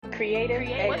Creative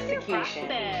What's your execution.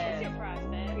 process?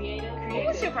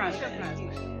 What's your process?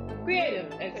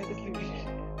 Creative execution.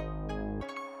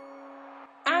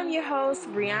 I'm your host,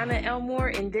 Brianna Elmore,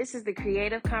 and this is the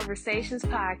Creative Conversations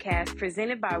podcast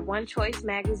presented by One Choice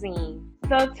Magazine.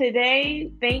 So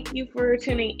today, thank you for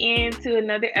tuning in to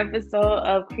another episode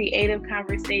of Creative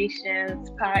Conversations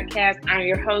podcast. I'm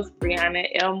your host, Brianna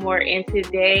Elmore, and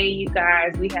today, you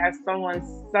guys, we have someone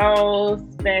so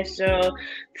special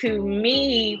to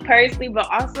me personally, but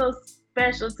also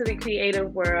special to the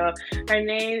creative world. Her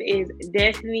name is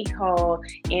Destiny Cole,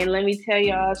 and let me tell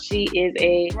y'all, she is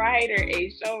a writer,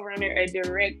 a showrunner, a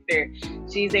director.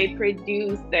 She's a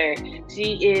producer.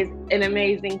 She is an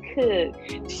amazing cook.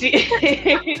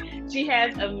 She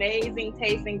has amazing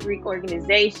taste in Greek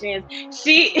organizations.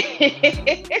 She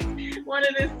is one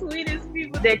of the sweetest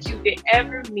people that you could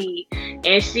ever meet,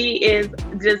 and she is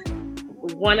just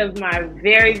one of my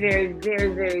very, very,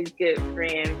 very, very good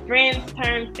friends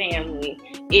turned family,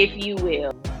 if you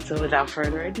will. So without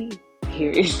further ado, here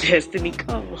is Destiny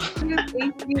Cole.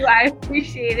 Thank you. I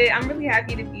appreciate it. I'm really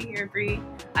happy to be here, Bree.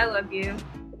 I love you.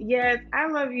 Yes, I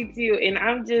love you too. And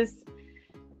I'm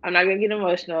not going to get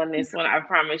emotional on this one, I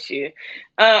promise you.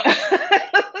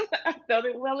 I felt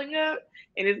it welling up,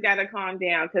 and it's got to calm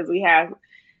down because we have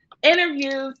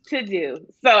interviews to do.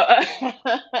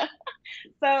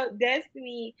 So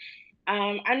Destiny,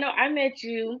 I know I met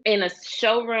you in a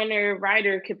showrunner,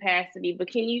 writer capacity, but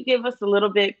can you give us a little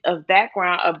bit of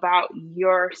background about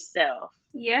yourself?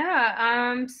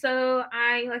 Yeah. So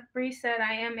like Bree said,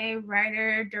 I am a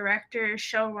writer, director,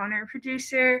 showrunner,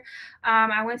 producer.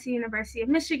 I went to University of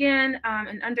Michigan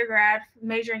in undergrad,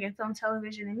 majoring in film,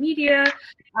 television, and media.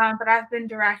 But I've been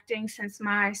directing since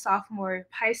my sophomore year of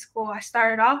high school. I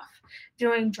started off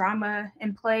doing drama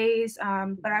and plays,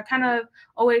 but I kind of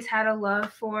always had a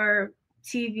love for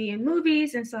TV and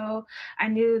movies, and so I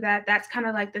knew that that's kind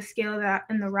of like the skill that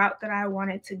and the route that I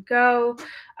wanted to go.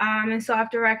 And so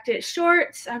I've directed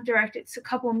shorts, I've directed a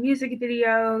couple music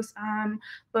videos,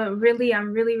 but really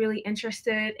I'm really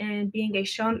interested in being a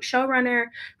showrunner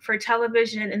for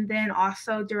television and then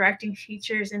also directing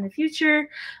features in the future.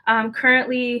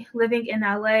 Currently living in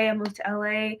LA. I moved to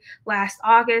LA last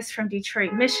August from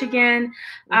Detroit, Michigan.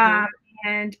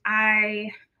 And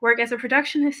I work as a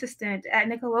production assistant at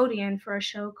Nickelodeon for a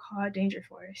show called Danger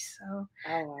Force. So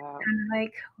wow. kind of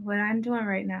like what I'm doing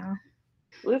right now.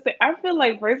 Listen, I feel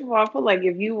like, first of all,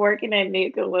 if you working at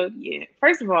Nickelodeon,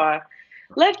 first of all,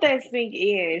 let that sink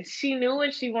in. She knew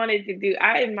what she wanted to do.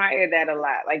 I admire that a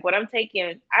lot. Like what I'm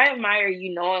taking, I admire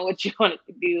you knowing what you wanted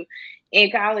to do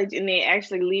in college and then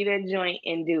actually lead a joint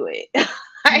and do it.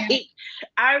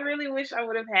 I really wish I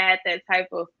would have had that type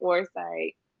of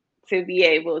foresight to be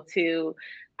able to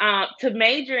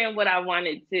major in what I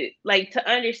wanted to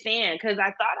understand, because I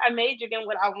thought I majored in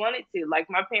what I wanted to. Like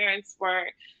my parents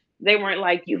weren't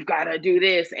like, you've got to do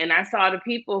this. And I saw the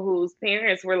people whose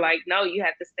parents were like, no, you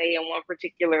have to stay in one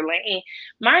particular lane.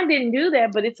 Mine didn't do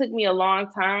that, but it took me a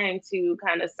long time to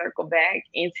kind of circle back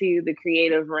into the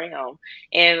creative realm.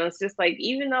 And it's just like,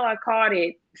 even though I caught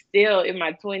it still in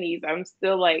my 20s, I'm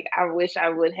still like, I wish I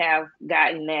would have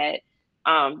gotten that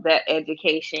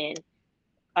education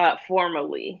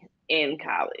formally in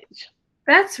college.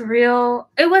 That's real.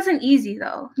 It wasn't easy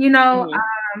though.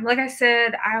 Like I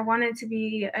said, I wanted to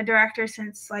be a director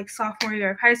since like sophomore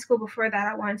year of high school. Before that,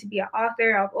 I wanted to be an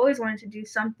author. I've always wanted to do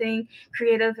something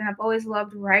creative, and I've always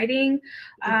loved writing.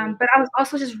 But I was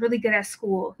also just really good at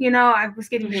school. I was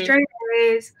getting straight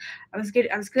A's. I was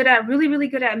good at really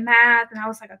good at math, and I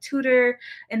was like a tutor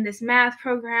in this math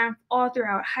program all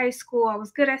throughout high school. I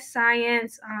was good at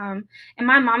science. And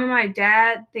my mom and my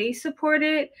dad, they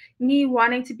supported me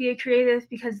wanting to be a creative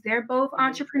because they're both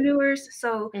entrepreneurs.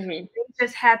 So they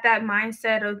just had that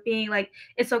mindset of being like,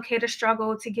 it's okay to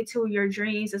struggle to get to your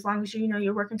dreams as long as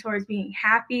you're working towards being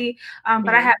happy.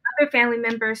 But I had other family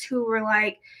members who were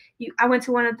like, I went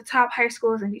to one of the top high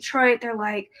schools in Detroit. They're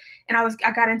like, and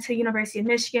I got into University of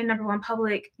Michigan, #1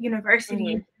 public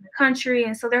university in the country.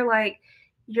 And so they're like,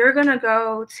 you're going to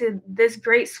go to this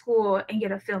great school and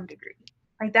get a film degree.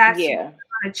 Like that's what you're going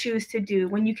to choose to do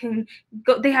when you can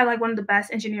go. They have like one of the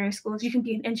best engineering schools. You can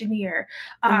be an engineer,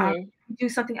 do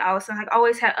something else. And I've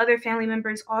always had other family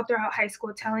members all throughout high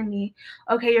school telling me,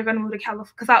 okay, you're going to move to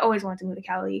California. Because I always wanted to move to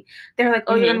Cali. They're like,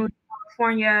 oh, you're going to move to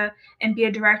California and be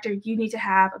a director. You need to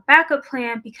have a backup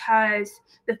plan because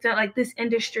this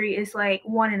industry is like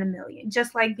 1 in a million,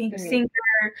 just like being a singer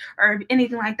or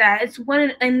anything like that. It's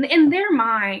in their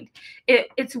mind,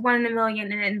 it's 1 in a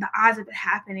million, and the odds of it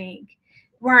happening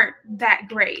weren't that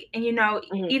great. And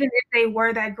Mm-hmm. even if they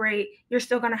were that great, you're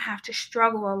still going to have to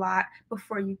struggle a lot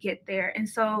before you get there. And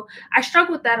so I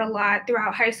struggled with that a lot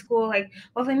throughout high school. Like,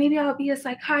 I was like, maybe I'll be a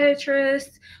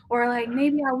psychiatrist, or like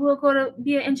maybe I will go to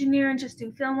be an engineer and just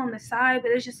do film on the side.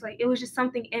 But it's just like, it was just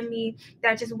something in me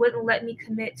that just wouldn't let me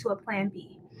commit to a plan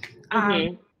B.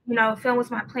 Mm-hmm. Film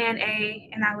was my plan A,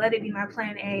 and I let it be my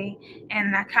plan A.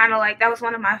 And I kind of like, that was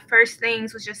one of my first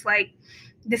things, was just like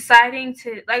deciding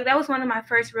to, like, that was one of my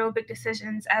first real big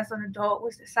decisions as an adult,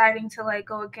 was deciding to like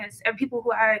go against people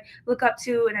who I look up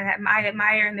to and I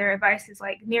admire, and their advice is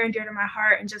like near and dear to my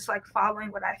heart, and just like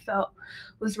following what I felt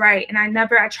was right. And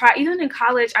I tried, even in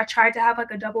college, I tried to have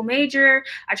like a double major.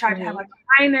 I tried to have like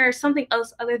a minor, something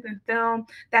else other than film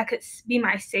that could be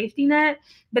my safety net,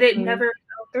 but it never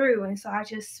fell through. And so I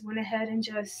just went ahead and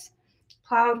just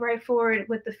plowed right forward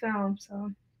with the film.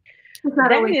 So it's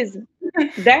not That always is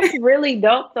that's really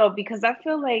dope though, because I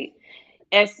feel like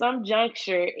at some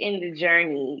juncture in the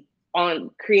journey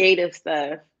on creative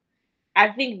stuff, I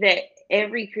think that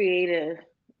every creative,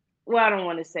 well, I don't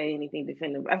want to say anything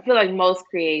definitive. I feel like most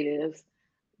creatives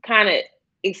kind of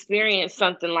experience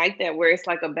something like that where it's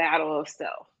like a battle of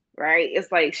self, right?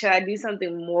 It's like, should I do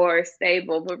something more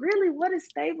stable? But really, what is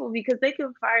stable? Because they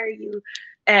can fire you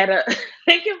at a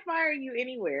they can fire you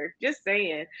anywhere. Just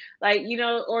saying. Like,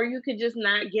 or you could just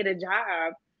not get a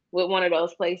job with one of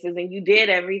those places and you did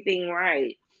everything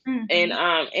right. And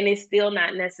Mhm. and it's still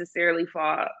not necessarily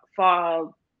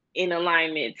fall in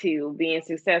alignment to being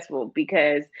successful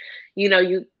because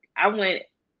you I went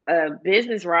a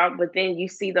business route, but then you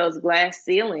see those glass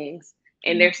ceilings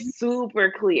and they're Mhm.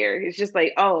 super clear. It's just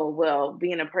like, oh, well,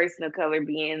 being a person of color,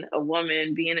 being a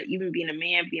woman, even being a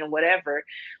man, being whatever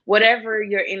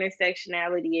your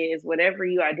intersectionality is, whatever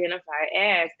you identify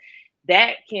as,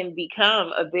 that can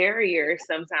become a barrier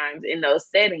sometimes in those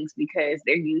settings because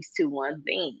they're used to one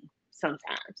thing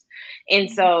sometimes. And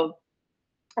so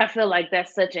I feel like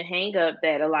that's such a hang up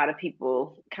that a lot of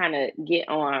people kind of get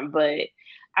on. But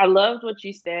I loved what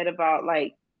you said about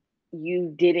like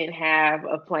you didn't have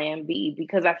a plan B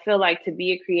because I feel like to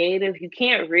be a creative, you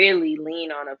can't really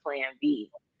lean on a plan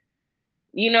B.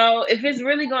 If it's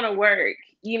really going to work,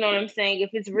 you know what I'm saying?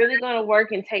 If it's really going to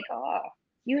work and take off,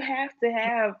 you have to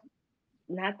have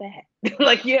not that.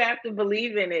 Like you have to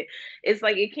believe in it. It's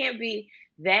like it can't be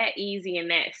that easy and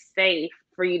that safe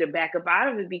for you to back up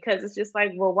out of it because it's just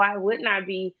like, well, why wouldn't I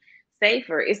be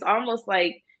safer? It's almost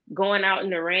like going out in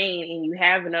the rain and you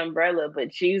have an umbrella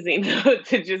but choosing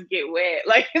to just get wet.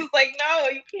 Like it's like, no,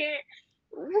 you can't.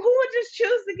 Who would just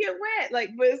choose to get wet? Like,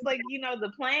 but it's like,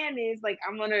 the plan is like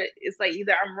it's like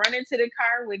either I'm running to the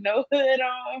car with no hood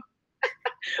on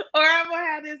or I'm gonna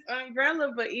have this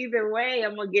umbrella, but either way,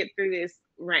 I'm gonna get through this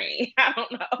rain. I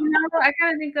don't know. I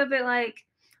kind of think of it like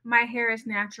my hair is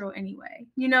natural anyway.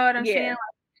 You know what I'm saying? Yeah,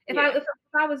 Like, yeah, if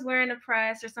I was wearing a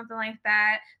press or something like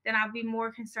that, then I'd be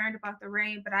more concerned about the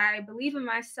rain. But I believe in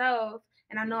myself,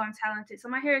 and I know I'm talented. So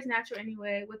my hair is natural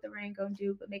anyway. What the rain gonna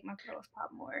do but make my curls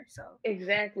pop more? So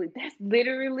exactly. That's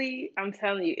literally, I'm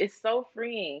telling you, it's so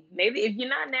freeing. Maybe if you're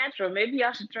not natural, maybe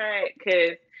y'all should try it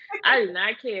because I do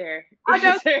not care I if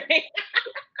know. it's rain.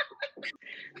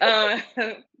 uh,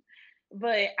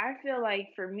 but I feel like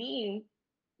for me,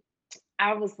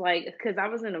 I was like, because I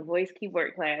was in a voice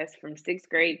keyboard class from sixth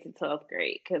grade to 12th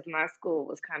grade, because my school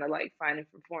was kind of like fine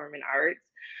and performing arts.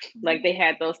 Like they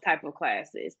had those type of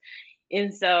classes.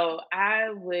 And so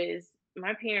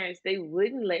my parents, they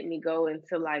wouldn't let me go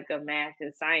into like a math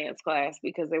and science class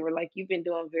because they were like, you've been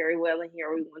doing very well in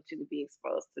here. We want you to be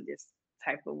exposed to this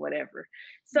type of whatever.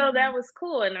 So that Mhm. was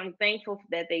cool. And I'm thankful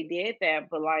that they did that.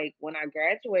 But like when I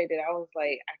graduated, I was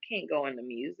like, I can't go into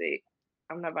music.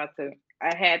 I'm not about to.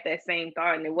 I had that same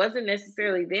thought. And it wasn't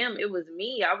necessarily them, it was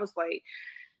me. I was like,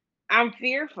 I'm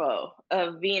fearful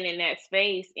of being in that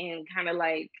space and kind of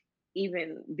like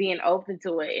even being open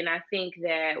to it. And I think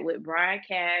that with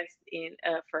broadcast, and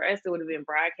for us, it would have been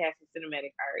broadcast and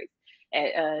cinematic arts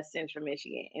at Central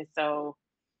Michigan. And so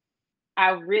I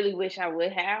really wish I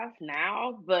would have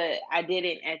now, but I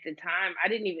didn't at the time. I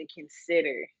didn't even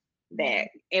consider that.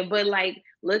 But like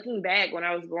looking back when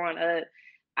I was growing up,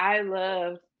 I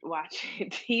loved watching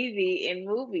TV and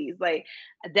movies. Like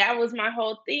that was my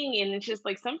whole thing. And it's just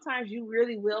like sometimes you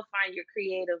really will find your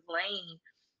creative lane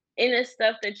in the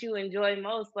stuff that you enjoy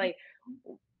most. Like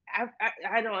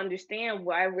I don't understand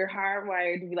why we're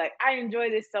hardwired to be like, I enjoy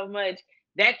this so much.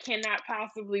 That cannot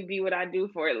possibly be what I do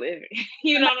for a living.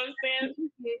 You know Somebody what I'm has saying? to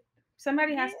make it.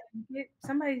 Somebody has Yeah. to make it.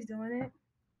 Somebody's doing it.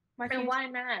 Why And can't why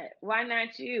not? Why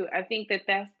not you? I think that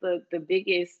that's the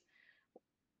biggest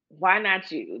why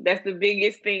not you? That's the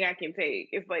biggest thing I can take.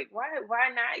 It's like, why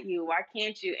not you? Why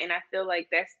can't you? And I feel like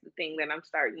that's the thing that I'm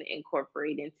starting to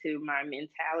incorporate into my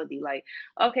mentality. Like,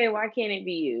 okay, why can't it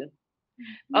be you?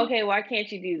 Mhm, Okay, why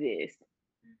can't you do this?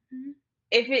 mhm,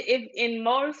 If in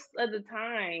most of the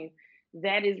time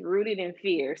that is rooted in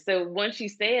fear. So once you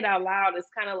say it out loud, it's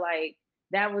kind of like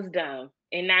that was dumb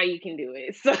and now you can do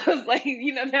it. So it's like,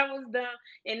 that was dumb,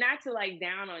 and not to like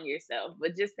down on yourself,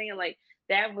 but just saying like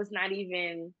that was not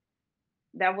even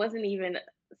that wasn't even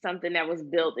something that was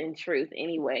built in truth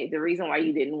anyway. The reason why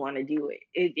you didn't want to do it.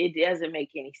 It doesn't make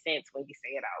any sense when you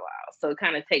say it out loud. So it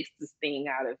kind of takes the sting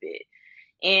out of it,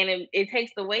 and it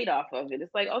takes the weight off of it.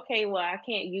 It's like, okay, well, I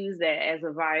can't use that as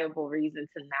a viable reason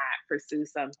to not pursue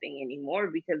something anymore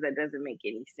because that doesn't make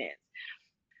any sense.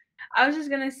 I was just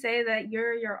gonna say that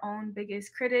you're your own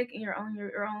biggest critic and your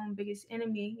own biggest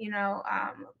enemy.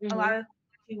 A lot Hmm. of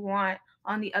what you want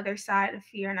on the other side of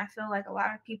fear, and I feel like a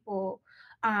lot of people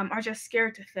are just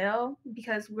scared to fail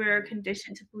because we're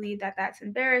conditioned to believe that that's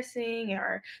embarrassing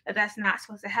or that that's not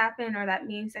supposed to happen or that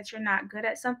means that you're not good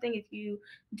at something if you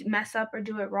mess up or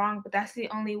do it wrong. But that's the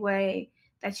only way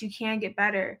that you can get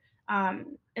better.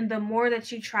 And the more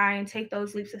that you try and take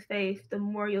those leaps of faith, the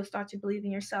more you'll start to believe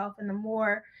in yourself, and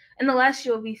the less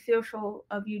you'll be fearful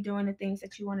of you doing the things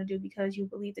that you want to do because you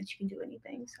believe that you can do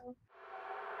anything. So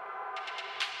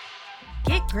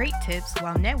Get great tips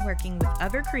while networking with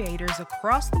other creators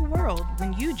across the world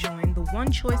when you join the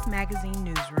One Choice Magazine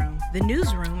newsroom. The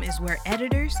newsroom is where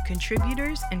editors,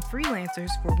 contributors, and freelancers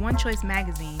for One Choice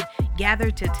Magazine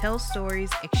gather to tell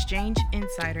stories, exchange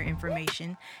insider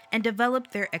information, and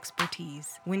develop their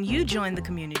expertise. When you join the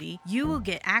community, you will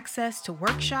get access to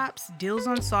workshops, deals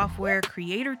on software,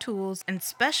 creator tools, and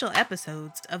special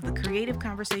episodes of the Creative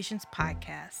Conversations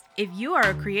podcast. If you are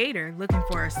a creator looking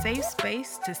for a safe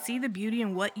space to see the beauty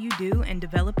in what you do and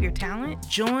develop your talent,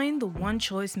 join the One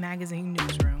Choice Magazine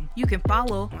newsroom. You can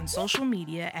follow on social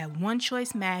media at One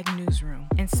Choice Mag Newsroom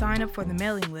and sign up for the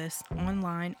mailing list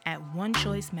online at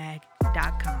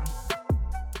onechoicemag.com.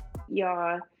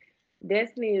 Y'all,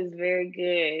 Destiny is very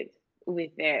good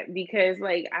with that because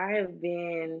like I have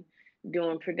been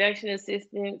doing production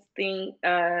assistance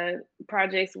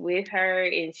projects with her,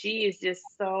 and she is just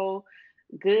so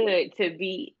good to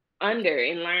be under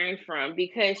and learn from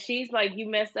because she's like, you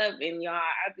mess up, and y'all,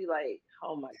 I'd be like,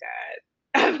 oh my God.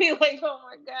 I'd be like, oh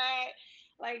my God.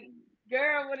 Like,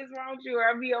 girl, what is wrong with you? Or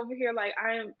I'll be over here like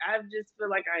I just feel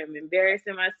like I am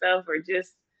embarrassing myself or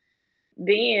just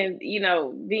being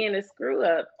a screw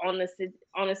up on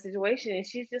on a situation, and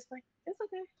she's just like, it's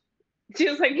okay. She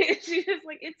was like, she's just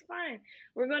like, it's fine.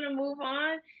 We're gonna move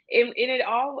on, and it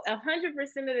all 100%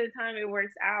 of the time it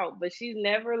works out. But she's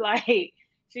never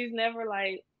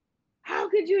like, how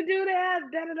could you do that?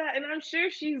 Da, da, da. And I'm sure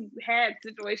she's had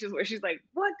situations where she's like,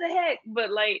 what the heck?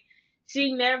 But like,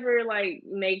 she never like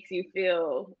makes you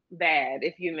feel bad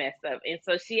if you mess up. And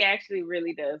so she actually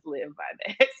really does live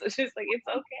by that. So she's like, it's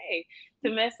okay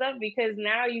to mess up because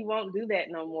now you won't do that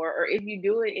no more. Or if you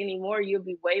do it anymore, you'll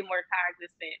be way more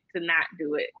cognizant to not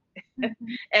do it mhm.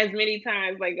 as many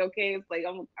times. Like, okay, it's like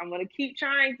I'm gonna keep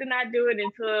trying to not do it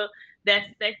until that's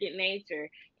second nature.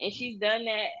 And she's done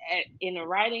that in a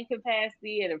writing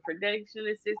capacity, at a production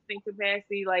assistant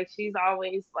capacity. Like she's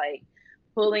always like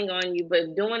pulling on you,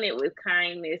 but doing it with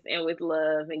kindness and with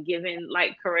love and giving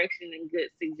like correction and good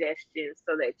suggestions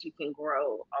so that you can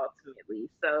grow ultimately.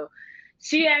 So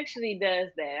she actually does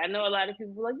that. I know a lot of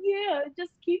people are like, yeah,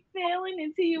 just keep failing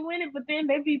until you win it, but then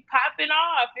they be popping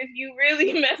off if you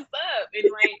really mess up. And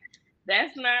like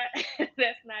that's not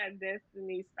that's not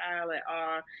Destiny style at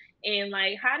all. And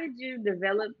like, how did you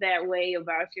develop that way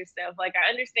about yourself? Like, I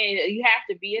understand that you have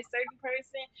to be a certain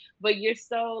person, but you're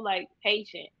so like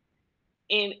patient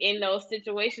in those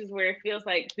situations where it feels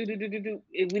like do do do do do.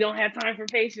 We don't have time for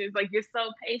patience. Like you're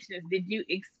so patient. Did you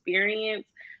experience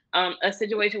a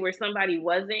situation where somebody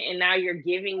wasn't, and now you're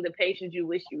giving the patience you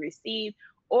wish you received,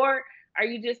 or are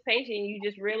you just patient and you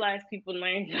just realize people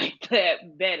learn like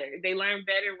that better? They learn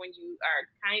better when you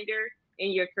are kinder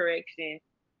in your correction.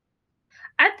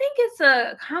 I think it's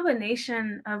a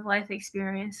combination of life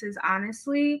experiences,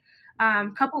 honestly,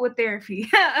 coupled with therapy.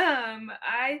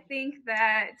 I think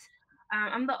that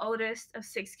I'm the oldest of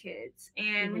 6 kids,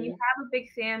 and when you Hmm. have a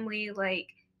big family, like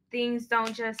things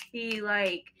don't just be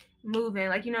like moving.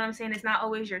 Like you know what I'm saying? It's not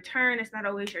always your turn. It's not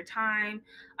always your time.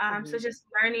 So Hmm. just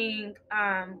learning,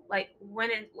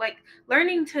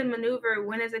 learning to maneuver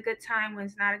when is a good time, when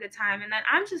it's not a good time, and then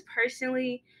I'm just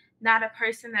personally not a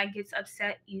person that gets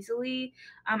upset easily.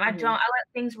 I don't. I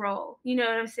let things roll. You know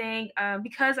what I'm saying?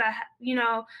 Because I mean,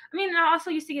 I also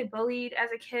used to get bullied as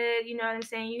a kid. You know what I'm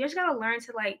saying? You just gotta learn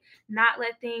to like not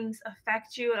let things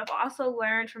affect you. And I've also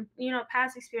learned from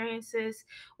past experiences,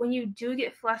 when you do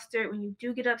get flustered, when you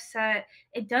do get upset,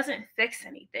 it doesn't fix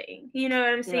anything. You know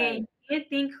what I'm saying? Right. You can't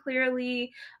think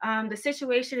clearly. The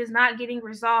situation is not getting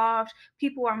resolved.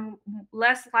 People are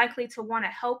less likely to want to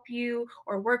help you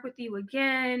or work with you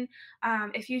again,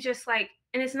 if you just like,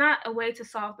 and it's not a way to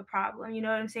solve the problem. You know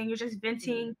what I'm saying? You're just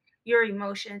venting your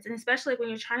emotions. And especially when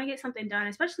you're trying to get something done,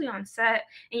 especially on set,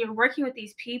 and you're working with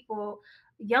these people,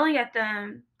 yelling at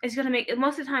them is going to make,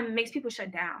 most of the time, it makes people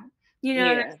shut down. You know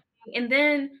what I'm Yeah. saying? And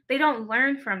then they don't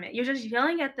learn from it. You're just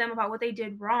yelling at them about what they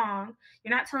did wrong.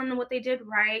 You're not telling them what they did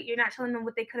right. You're not telling them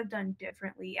what they could have done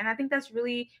differently. And I think that's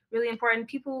really, really important.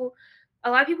 A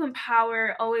lot of people in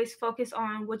power always focus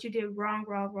on what you did wrong,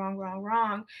 wrong, wrong, wrong,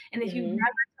 wrong. And if you never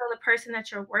tell the person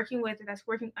that you're working with or that's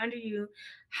working under you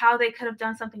how they could have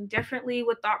done something differently,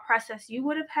 what thought process you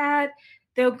would have had,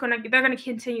 they're gonna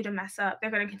continue to mess up. They're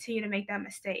gonna continue to make that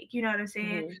mistake. You know what I'm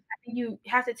saying? I think you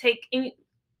have to take any,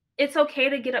 it's okay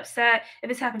to get upset if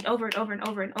it's happened over and over and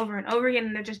over and over and over again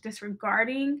and they're just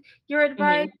disregarding your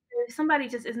advice. If somebody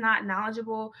just is not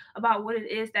knowledgeable about what it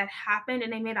is that happened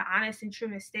and they made an honest and true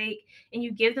mistake, and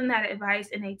you give them that advice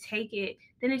and they take it,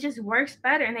 then it just works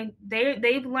better, and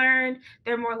they've learned,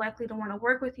 they're more likely to want to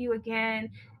work with you again.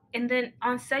 And then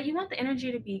on set, you want the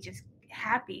energy to be just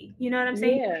happy. You know what I'm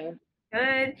saying? Yeah.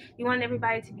 Good. You want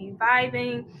everybody to be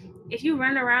vibing. If you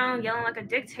run around yelling like a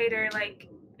dictator, like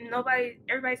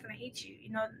everybody's gonna hate you. You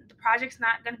know, the project's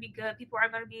not gonna be good. People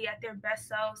aren't gonna be at their best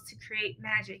selves to create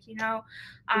magic. So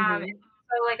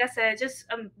like I said, just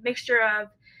a mixture of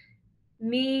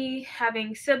me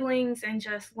having siblings and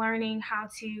just learning how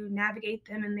to navigate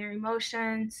them and their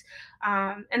emotions,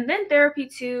 and then therapy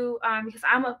too, because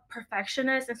I'm a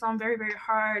perfectionist, and so I'm very, very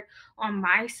hard on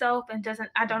myself, and doesn't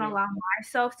I don't allow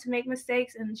myself to make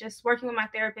mistakes. And just working with my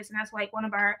therapist, and that's like one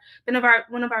of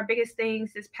our biggest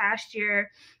things this past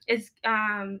year is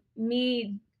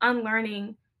me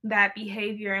unlearning that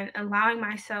behavior and allowing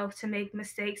myself to make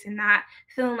mistakes and not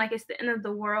feeling like it's the end of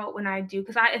the world when I do,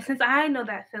 because since I know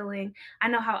that feeling, I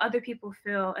know how other people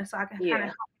feel, and so I can kind of Yeah.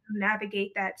 help them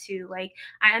navigate that too. Like,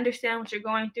 I understand what you're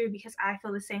going through because I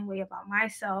feel the same way about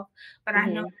myself, but I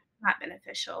know it's not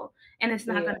beneficial and it's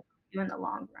not going Yeah. to help you in the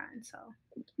long run. So,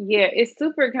 Yeah, it's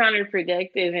super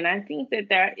counterproductive, and I think that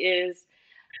that is,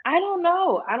 I don't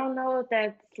know. I don't know if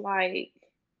that's like,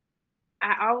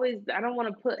 I don't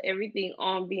wanna put everything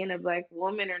on being a Black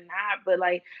woman or not, but,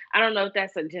 like, I don't know if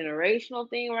that's a generational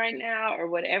thing right now or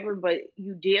whatever, but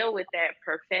you deal with that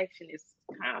perfectionist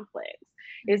complex.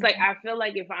 It's like, mhm, I feel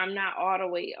like if I'm not all the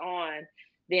way on,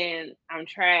 then I'm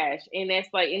trash, and that's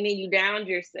like, and then you down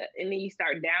yourself, and then you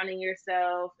start downing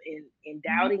yourself and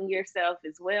mhm, doubting yourself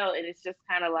as well, and it's just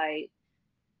kinda like,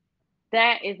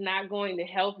 that is not going to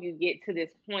help you get to this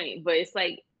point. But it's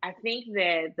like, I think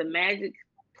that the magic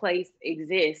place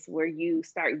exists where you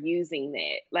start using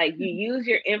that. Like, you mhm. use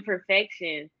your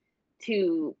imperfection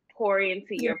to pour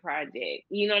into Yeah, your project.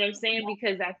 You know what I'm saying?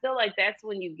 Because I feel like that's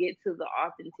when you get to the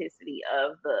authenticity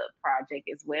of the project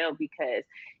as well, because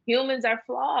humans are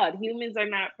flawed. Humans are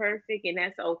not perfect, and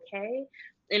that's okay.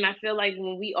 And I feel like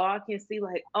when we all can see,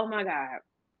 like, oh my God,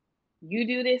 you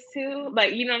do this too?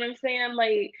 Like, you know what I'm saying?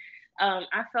 Like,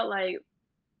 I felt like,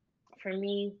 for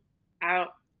me, I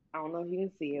I don't know if you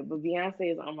can see it, but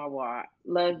Beyonce is on my wall.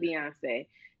 Love Beyonce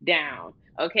down.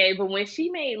 Okay, but when she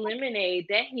made Lemonade,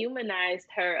 that humanized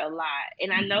her a lot.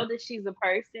 And I know that she's a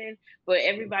person, but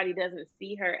everybody doesn't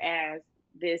see her as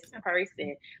this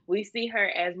person. We see her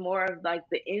as more of like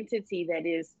the entity that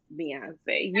is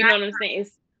Beyonce. You know what I'm saying?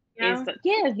 you It's know?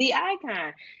 yes, the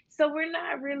icon. So we're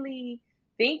not really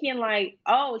thinking like,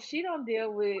 oh, she don't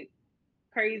deal with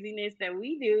craziness that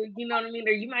we do, you know what I mean?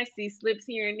 Or you might see slips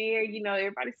here and there,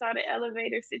 everybody saw the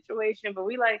elevator situation, but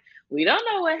we don't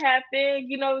know what happened,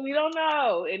 we don't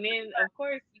know. And then of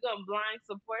course you're gonna blind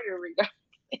support her regardless.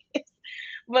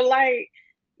 But like,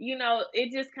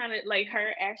 it just kind of like her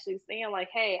actually saying, like,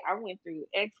 hey, I went through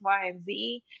X, Y, and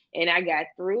Z and I got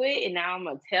through it and now I'm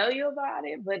gonna tell you about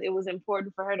it. But it was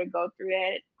important for her to go through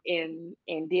that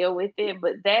and deal with it.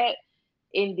 But that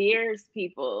endears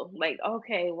people, like,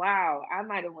 okay, wow, I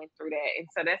might have went through that. And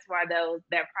so that's why that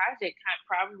project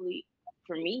probably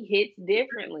for me hits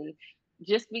differently,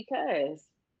 just because,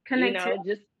 Connected.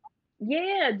 just,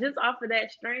 yeah, just off of that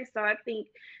strength. So I think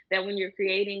that when you're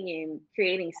creating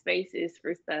spaces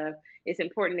for stuff, it's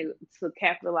important to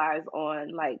capitalize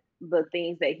on like the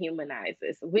things that humanize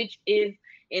us, which is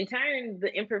in turn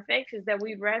the imperfections that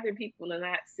we'd rather people to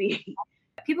not see.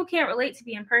 People can't relate to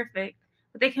being perfect,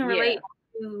 but they can Yeah. relate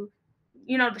to,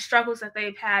 you know, the struggles that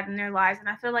they've had in their lives. And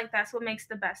I feel like that's what makes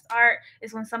the best art,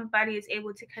 is when somebody is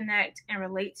able to connect and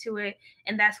relate to it.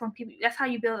 And that's when people, that's how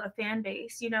you build a fan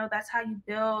base, you know, that's how you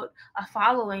build a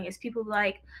following, is people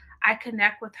like, I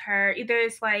connect with her. Either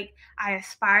it's like, I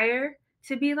aspire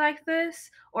to be like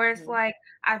this, or it's Mm-hmm. like,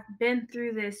 I've been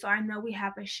through this, so I know we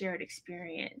have a shared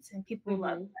experience, and people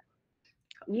love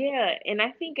Mm-hmm. Yeah, and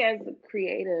I think as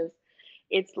creatives,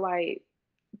 it's like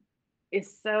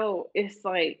it's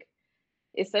like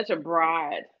it's such a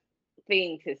broad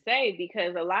thing to say,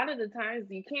 because a lot of the times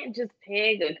you can't just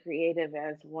peg a creative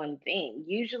as one thing.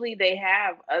 Usually they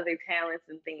have other talents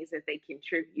and things that they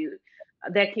contribute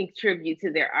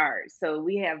to their art. So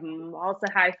we have multi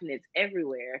hyphenates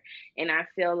everywhere, and I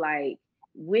feel like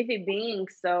with it being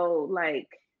so like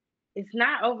it's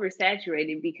not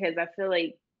oversaturated, because I feel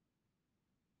like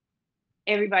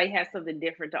everybody has something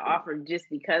different to offer just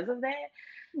because of that.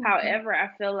 Mhm. However, I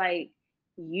feel like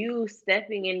you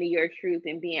stepping into your truth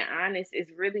and being honest is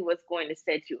really what's going to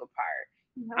set you apart.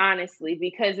 Yep. Honestly,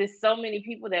 because it's so many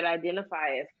people that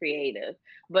identify as creative,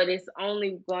 but it's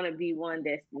only going to be one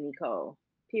Destiny Cole,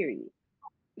 period.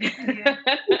 Yeah.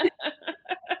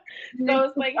 So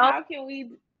it's It's like, all how can we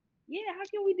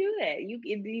do that?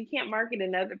 You can't market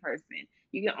another person.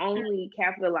 You can only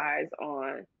capitalize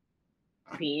on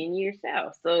being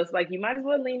yourself. So it's like you might as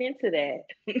well lean into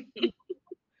that.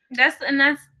 that's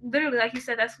literally, like you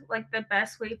said, that's like the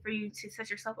best way for you to set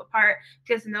yourself apart,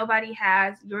 because nobody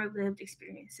has your lived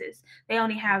experiences. They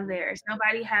only have Mhm. theirs.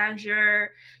 Nobody has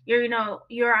your you know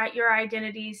your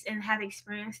identities and have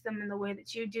experienced them in the way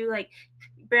that you do. Like,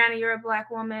 Brianna, you're a Black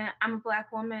woman, I'm a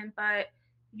Black woman, but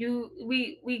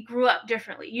we grew up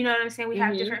differently. You know what I'm saying? We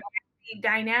have Mhm. different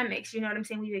dynamics. You know what I'm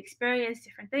saying? We've experienced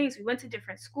different things. We went to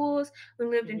different schools. We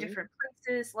lived in Mhm. different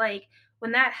places. Like,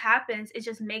 when that happens, it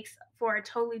just makes for a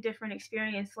totally different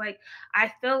experience. Like,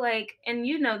 I feel like, and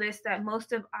you know this, that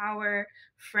most of our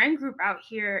friend group out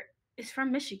here is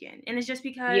from Michigan. And it's just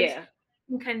because Yeah.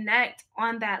 we can connect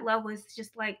on that level. It's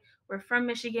just like, we're from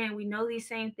Michigan, we know these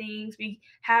same things, we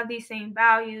have these same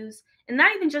values. And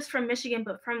not even just from Michigan,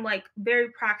 but from like very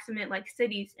proximate like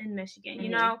cities in Michigan, you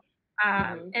Mhm. know?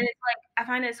 Mhm. And it's like, I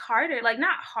find it's harder, like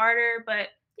not harder, but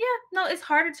yeah, no, it's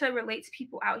harder to relate to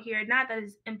people out here. Not that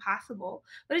it's impossible,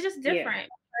 but it's just Yeah. different,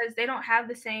 because they don't have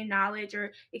the same knowledge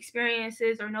or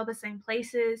experiences or know the same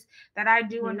places that I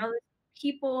do, and Mhm. know the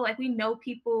people. Like, we know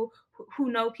people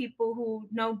who know people who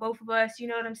know both of us. You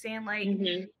know what I'm saying? Like,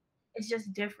 Mhm. it's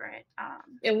just different.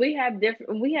 And we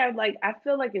have like I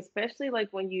feel like especially like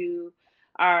when you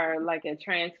are like a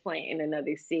transplant in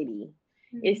another city,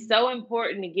 it's Mhm. so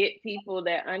important to get people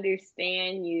that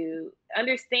understand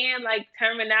like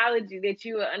terminology that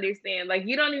you will understand. Like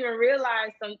you don't even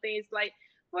realize some things, like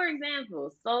for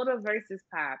example, soda versus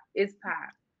pop. It's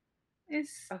pop.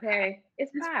 It's Okay?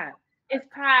 It's it's pop. It's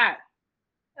pop.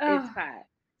 It's oh, pop.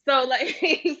 So like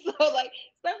so like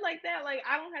stuff like that, like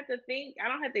I don't have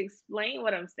to explain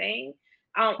what I'm saying.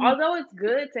 Although it's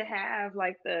good to have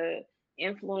like the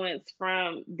influence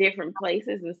from different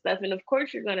places and stuff, and of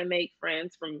course you're gonna make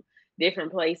friends from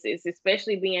different places,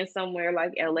 especially being somewhere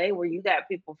like LA where you got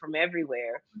people from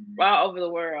everywhere, all over the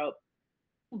world.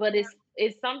 But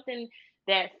it's something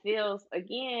that feels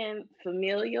again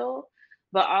familial,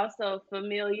 but also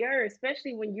familiar,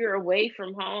 especially when you're away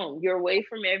from home, you're away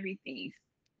from everything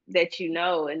that you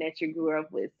know and that you grew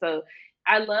up with. So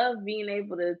I love being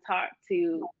able to talk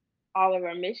to all of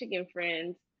our Michigan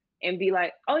friends and be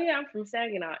like, oh yeah, I'm from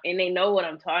Saginaw, and they know what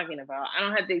I'm talking about. I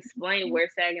don't have to explain where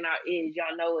Saginaw is,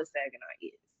 y'all know what Saginaw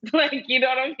is. Like, you know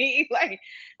what I mean? Like,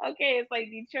 okay, it's like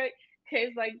Detroit,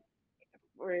 because like,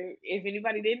 or if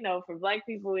anybody didn't know, for Black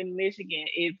people in Michigan,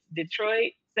 it's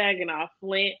Detroit, Saginaw,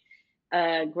 Flint,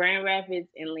 Grand Rapids,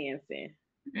 and Lansing.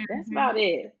 That's mhm. about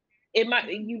it.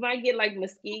 You might get like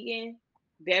Muskegon,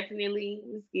 definitely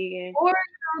Muskegon. Or,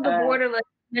 you know, the Uh, border, like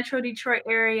Metro Detroit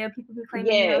area, people be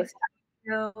claiming, you know, yes,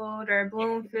 Southfield or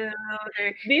Bloomfield,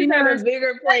 or these you know are what I'm the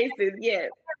bigger places.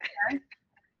 Yes, saying?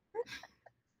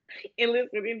 and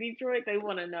listen, in Detroit, they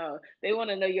want to know. They want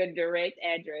to know your direct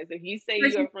address. If you say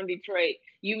you are from Detroit,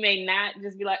 you may not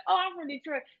just be like, "Oh, I'm from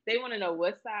Detroit." They want to know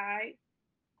what side.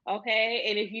 Okay.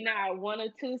 And if you're not one or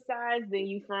two sides, then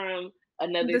you from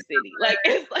another The city. Like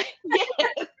it's like,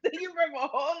 yes, you're from a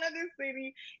whole other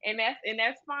city, and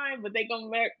that's fine, but they gonna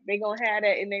have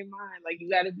that in their mind. Like you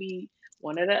gotta be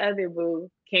one or the other, boo.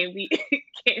 Can't be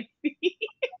can't be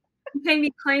You can't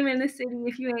be claiming the city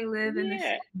if you ain't live in the yeah.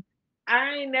 city.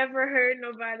 I ain't never heard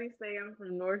nobody say I'm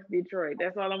from North Detroit.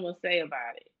 That's all I'm gonna say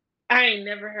about it. I ain't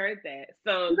never heard that. You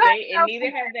So got they and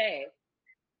neither have they.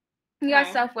 You got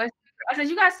Huh? Southwest. I said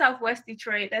you got Southwest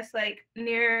Detroit. That's like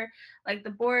near like the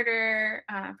border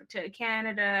to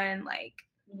Canada and like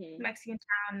Hmm. Mexican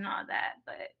town and all that.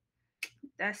 But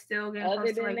that's still getting Other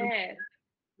close to than like that,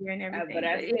 here and but everything.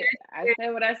 I But said I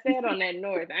said what I said on that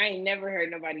North. I ain't never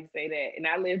heard nobody say that, and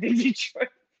I lived in Detroit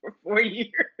for 4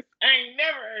 years. I ain't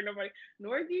never heard nobody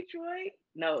North Detroit.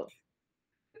 No,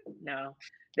 no.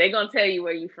 They gonna tell you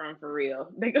where you from for real.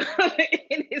 They gonna,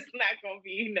 and it's not gonna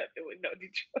be nothing with no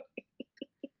Detroit.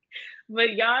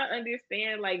 But y'all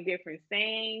understand like different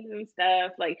sayings and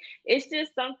stuff. Like it's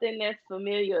just something that's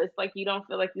familiar. It's like you don't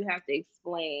feel like you have to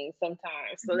explain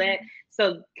sometimes.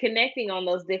 So connecting on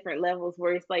those different levels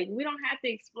where it's like we don't have to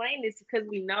explain this because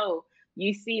we know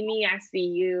you see me, I see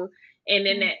you. And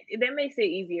then that makes it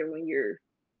easier when you're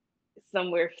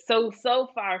somewhere so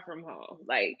far from home.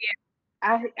 Like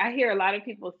I hear a lot of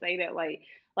people say that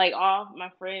like all my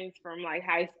friends from like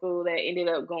high school that ended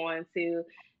up going to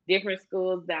different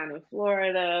schools down in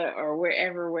Florida or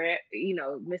wherever, where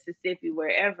Mississippi,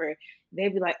 wherever,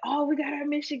 they'd be like, "Oh, we got our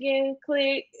Michigan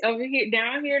clique over here,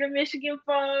 down here, the Michigan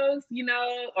folks,"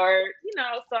 or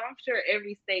So I'm sure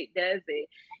every state does it,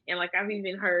 and like I've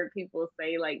even heard people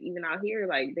say like even out here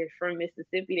like they're from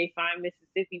Mississippi, they find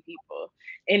Mississippi people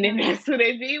and then that's who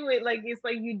they be with. Like it's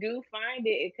like you do find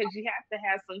it because you have to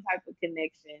have some type of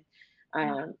connection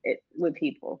with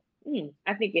people.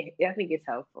 I think it's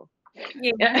helpful.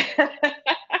 yeah.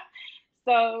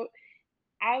 So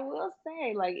I will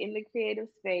say, like in the creative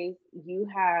space, you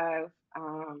have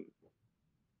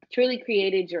truly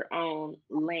created your own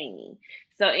lane.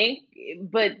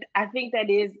 But I think that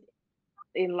is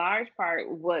in large part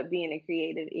what being a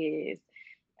creative is.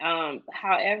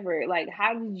 However, like,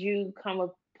 how did you come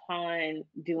upon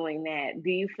doing that? Do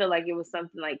you feel like it was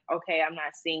something like, okay, I'm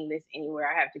not seeing this anywhere,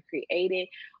 I have to create it,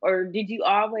 or did you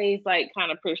always like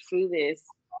kind of pursue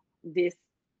this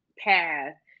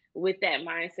path with that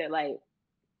mindset, like,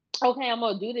 okay, I'm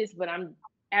gonna do this, but I'm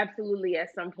absolutely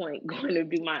at some point going to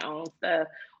do my own stuff,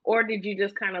 or did you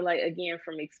just kind of like again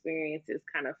from experiences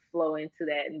kind of flow into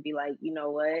that and be like, you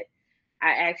know what,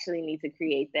 I actually need to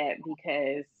create that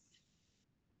because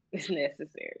it's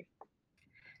necessary.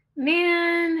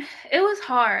 Man, it was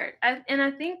hard. And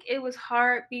I think it was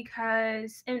hard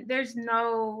because there's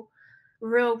no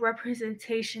real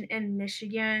representation in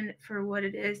Michigan for what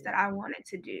it is that I wanted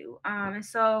to do. And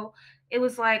so it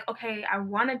was like, okay, I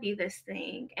want to be this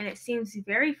thing, and it seems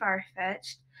very far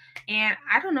fetched, and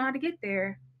I don't know how to get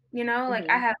there. Like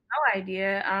I Hmm. have no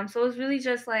idea. So it was really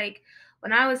just like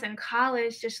when I was in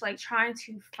college, just like trying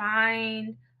to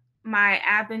find my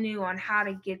avenue on how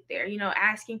to get there,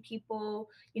 asking people,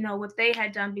 what they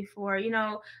had done before,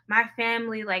 my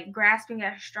family like grasping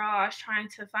at straws, trying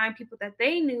to find people that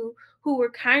they knew who were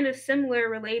kind of similar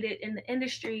related in the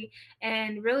industry.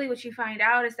 And really what you find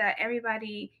out is that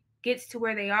everybody gets to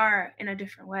where they are in a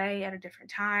different way at a different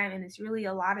time, and it's really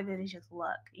a lot of it is just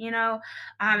luck. And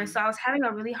Hmm. so I was having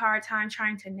a really hard time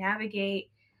trying to navigate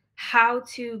how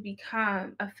to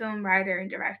become a film writer and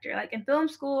director. Like in film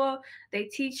school, they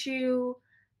teach you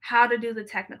how to do the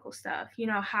technical stuff,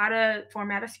 how to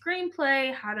format a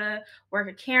screenplay, how to work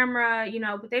a camera,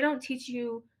 but they don't teach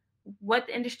you what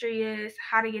the industry is,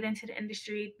 how to get into the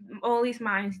industry. Well, at least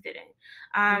mine didn't.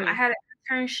 I Hmm. had an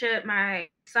internship my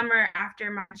summer after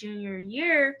my junior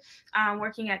year,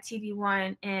 working at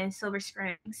TV1 in Silver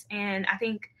Springs. And I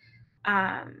think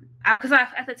because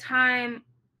at the time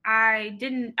I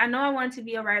know I wanted to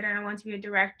be a writer and I wanted to be a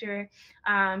director,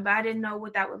 but I didn't know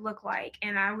what that would look like.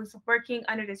 And I was working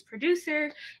under this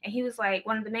producer, and he was like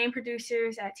one of the main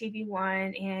producers at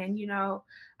TV1. And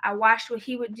I watched what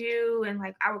he would do, and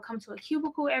like I would come to a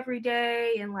cubicle every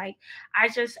day, and like I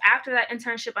just after that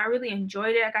internship I really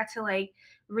enjoyed it. I got to like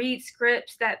read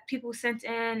scripts that people sent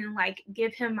in and like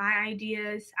give him my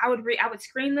ideas. I would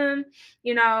screen them,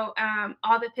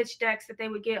 all the pitch decks that they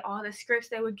would get, all the scripts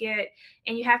they would get.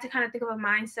 And you have to kind of think of a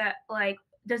mindset like,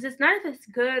 does this, not if it's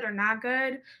good or not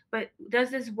good, but does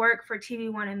this work for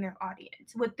TV1 and their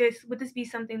audience? Would this be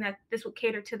something that this would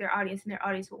cater to their audience and their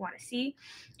audience would want to see?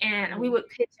 And we Hmm. would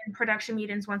pitch in production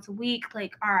meetings once a week,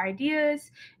 like our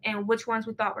ideas and which ones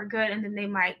we thought were good, and then they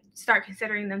might start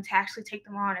considering them to actually take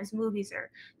them on as movies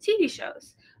or TV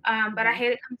shows. But I Hmm.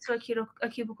 hated coming to a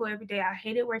cubicle every day. I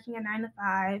hated working a 9 to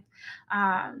 5.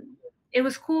 It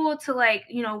was cool to like,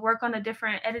 work on the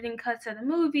different editing cuts of the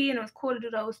movie, and it was cool to do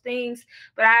those things.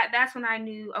 But that's when I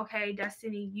knew, okay,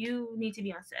 Destiny, you need to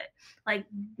be on set. Like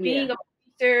being Yeah. a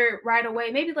producer right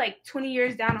away. Maybe like 20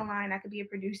 years down the line, I could be a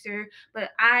producer,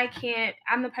 but I can't.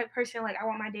 I'm the type of person, like, I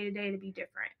want my day to day to be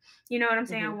different. You know what I'm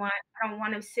saying? Mm-hmm. I don't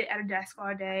want to sit at a desk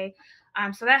all day.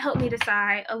 So that helped me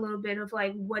decide a little bit of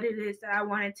like what it is that I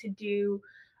wanted to do.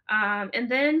 And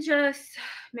then just,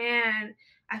 man,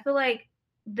 I feel like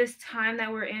this time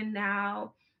that we're in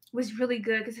now was really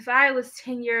good, because if I was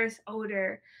 10 years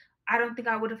older, I don't think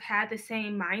I would have had the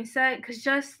same mindset, because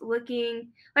just looking,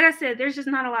 like I said, there's just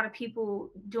not a lot of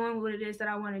people doing what it is that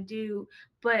I want to do.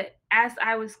 But as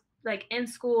I was like in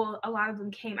school, a lot of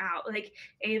them came out, like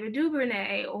Ava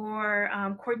DuVernay or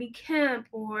Courtney Kemp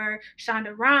or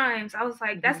Shonda Rhimes. I was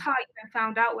like, that's Mm-hmm. how I even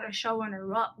found out what a showrunner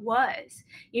was.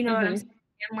 You know what I'm Mm-hmm. saying?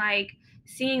 And like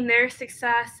seeing their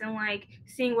success and like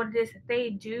seeing what it is that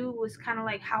they do was kind of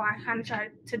like how I kind of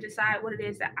tried to decide what it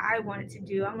is that I wanted to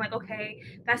do. I'm like, okay,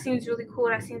 that seems really cool.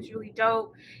 That seems really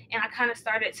dope. And I kind of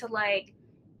started to like,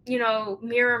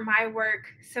 mirror my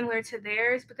work similar to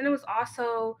theirs. But then it was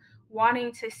also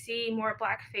wanting to see more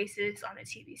Black faces on the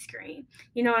TV screen.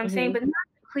 You know what I'm saying? Mm-hmm. But not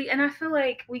and I feel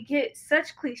like we get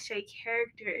such cliche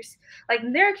characters. Like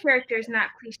their characters not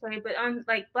cliche, but on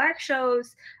like Black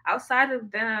shows outside of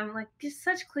them, like just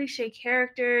such cliche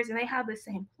characters, and they have the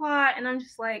same plot. And I'm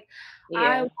just like, I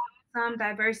Yeah. want some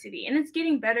diversity, and it's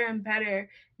getting better and better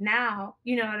now.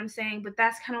 You know what I'm saying? But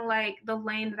that's kind of like the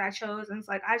lane that I chose, and it's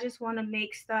like I just want to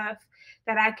make stuff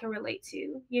that I can relate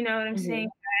to. You know what I'm Mm-hmm. saying?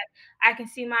 I can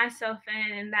see myself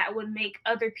in, and that would make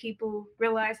other people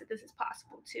realize that this is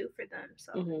possible too for them.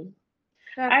 So Mm-hmm.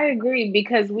 that, I agree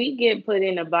because we get put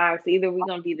in a box. Either we're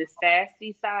gonna be the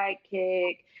sassy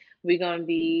sidekick, we're gonna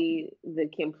be the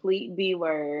complete B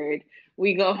word,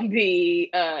 we're gonna be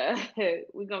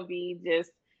we're gonna be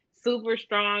just super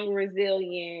strong,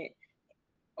 resilient,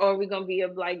 or we're gonna be a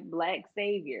like black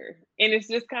savior. And it's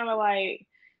just kind of like,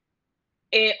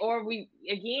 or we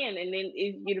again, and then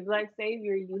if you're the black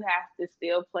savior, you have to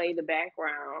still play the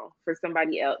background for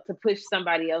somebody else to push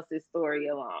somebody else's story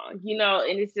along,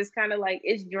 and it's just kind of like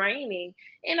it's draining.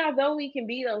 And although we can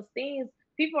be those things,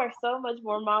 people are so much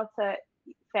more multifaceted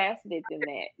than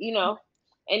that.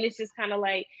 And it's just kind of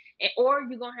like, or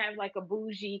you're gonna have like a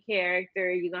bougie character,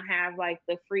 you're gonna have like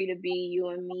the free to be you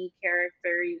and me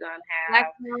character, you're gonna Black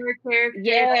have, power character,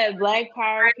 yeah, black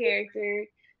power character.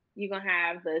 You're gonna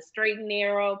have the straight and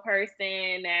narrow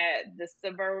person, the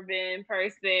suburban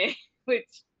person, which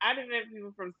I didn't have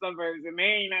people from suburbs and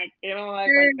they don't like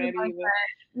that like either. that.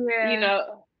 Yeah.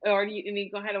 Or and you're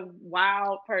gonna have a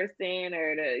wild person,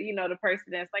 or the person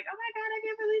that's like, oh my god, I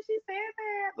can't believe she said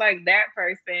that. Like that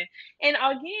person. And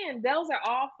again, those are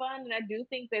all fun, and I do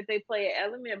think that they play an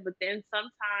element, but then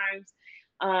sometimes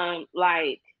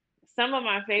like some of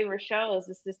my favorite shows,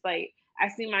 it's just like I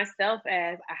see myself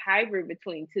as a hybrid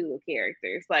between two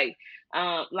characters. Like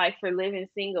for Living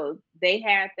Single, they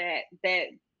had that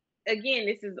again,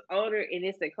 this is older and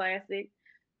it's a classic.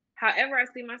 However, I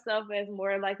see myself as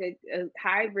more like a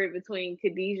hybrid between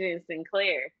Khadijah and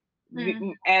Sinclair,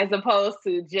 Mm. as opposed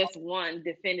to just one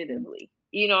definitively.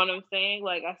 You know what I'm saying?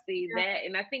 Like I see Yeah. that,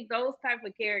 and I think those type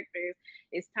of characters,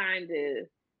 it's time to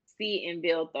see and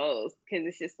build those, because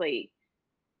it's just like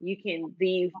you can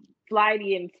be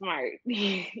flighty and smart.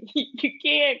 You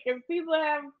can't, because people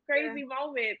have Yeah. crazy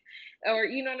moments, or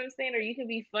you know what I'm saying, or you can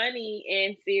be funny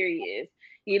and serious.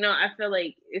 I feel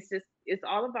like it's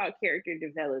all about character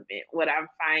development. What I'm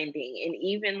finding, and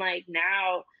even like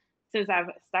now, since I've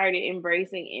started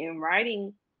embracing and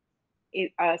writing,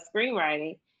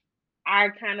 screenwriting, I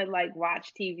kind of like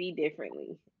watch TV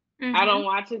differently. I Mhm. don't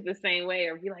watch it the same way,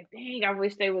 or be like, dang, I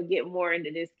wish they would get more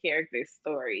into this character's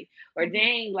story. Or Mhm.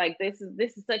 dang, like this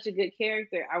is such a good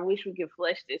character. I wish we could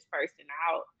flesh this person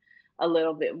out a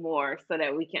little bit more so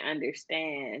that we can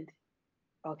understand.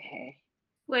 Okay,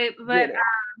 Wait, get but it.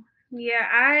 yeah,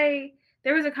 I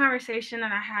there was a conversation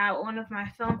that I had with one of my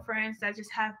film friends that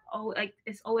just have like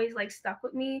it's always like stuck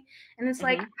with me, and it's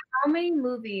like, Hmm. how many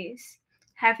movies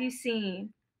have you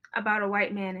seen about a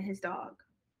white man and his dog?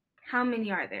 How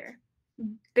many are there?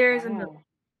 There's a million. Wow,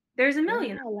 There's a there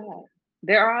million. are a lot.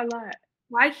 There are a lot.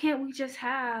 Why can't we just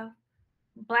have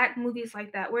Black movies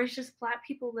like that where it's just Black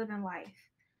people living life?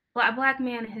 Black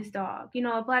man and his dog,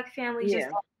 a Black family just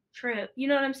Yeah. on a trip. You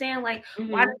know what I'm saying? Like,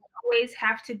 why does Hmm. it always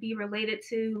have to be related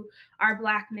to our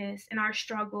Blackness and our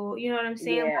struggle? You know what I'm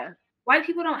saying? Like, Yeah. white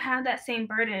people don't have that same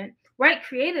burden. White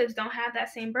creatives don't have that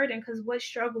same burden, because what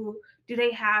struggle do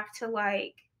they have to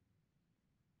like,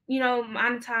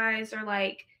 monetize or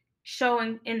like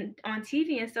showing in on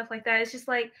TV and stuff like that? It's just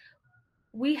like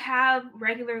we have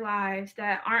regular lives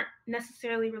that aren't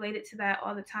necessarily related to that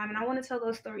all the time, and I want to tell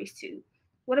those stories too.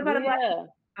 What about a Black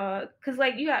Yeah. because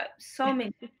like you got so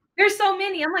many. There's so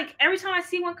many. I'm like, every time I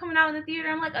see one coming out in the theater,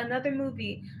 I'm like, another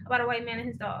movie about a white man and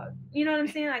his dog. You know what I'm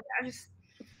saying? Like,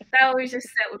 that always just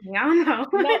set with me. I don't know.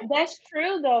 No, that's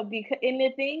true though, because and the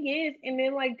thing is, and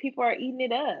then like people are eating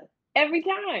it up every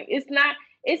time.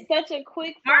 It's such a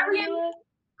quick formula.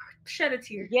 Shed a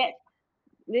tear. Yet,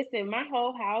 listen, my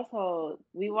whole household,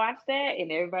 we watched that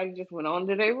and everybody just went on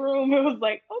to their room. It was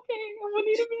like, okay, I'm gonna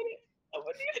need a minute. I'm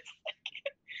gonna need a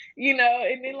second. You know,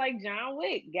 and then like John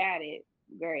Wick got it.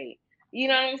 Great. You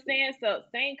know what I'm saying? So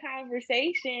same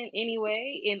conversation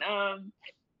anyway. And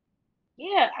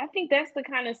yeah, I think that's the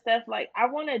kind of stuff like I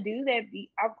want to do that.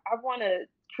 I want to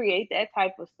create that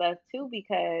type of stuff too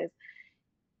because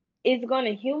it's going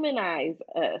to humanize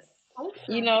us.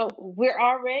 You know, we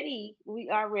already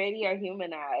are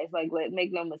humanized. Like, let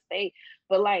make no mistake.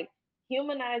 But like,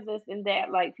 humanize us in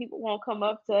that like people won't come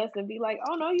up to us and be like,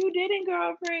 "Oh no, you didn't,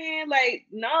 girlfriend." Like,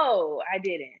 no, I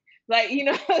didn't. Like, you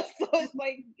know, so it's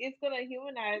like it's gonna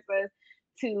humanize us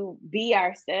to be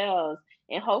ourselves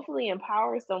and hopefully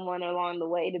empower someone along the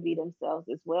way to be themselves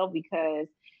as well because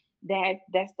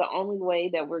that's the only way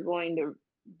that we're going to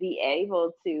be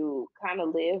able to kind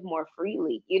of live more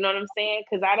freely. You know what I'm saying?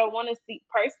 Because I don't want to see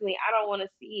personally. I don't want to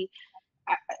see.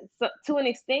 So to an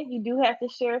extent, you do have to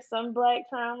share some Black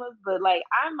traumas, but like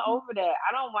I'm over that.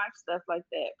 I don't watch stuff like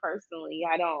that personally.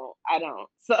 I don't.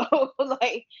 So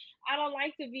like I don't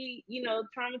like to be, you know,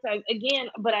 traumatized again.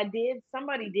 But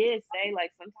somebody did say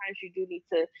like sometimes you do need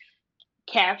to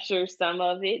capture some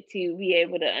of it to be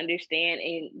able to understand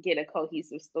and get a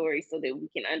cohesive story so that we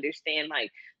can understand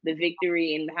like the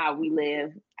victory and how we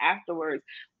live afterwards.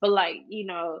 But like, you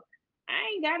know,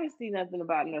 I ain't gotta see nothing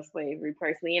about no slavery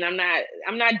personally. And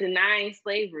I'm not denying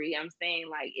slavery. I'm saying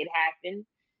like it happened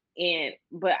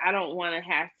but I don't wanna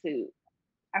have to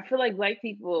I feel like Black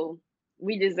people,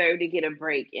 we deserve to get a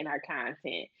break in our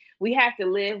content. We have to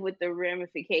live with the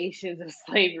ramifications of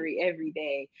slavery every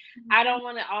day. I don't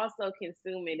want to also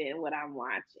consume it in what I'm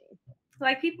watching.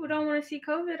 Like people don't want to see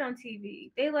COVID on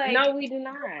TV. They like no, we do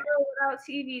not. Without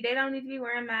TV, they don't need to be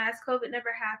wearing masks. COVID never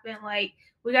happened. Like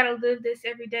we got to live this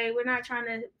every day. We're not trying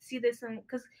to see this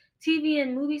because TV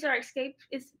and movies are escape.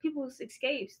 It's people's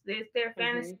escapes. It's their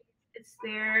fantasy. It's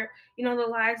their, you know, the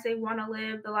lives they want to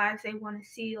live, the lives they want to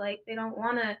see. Like they don't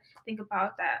want to think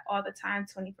about that all the time,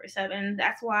 24/7.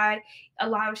 That's why a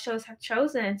lot of shows have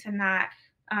chosen to not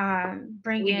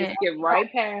bring we in. Just get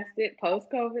right past it,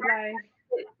 post-COVID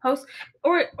life.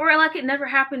 Or like it never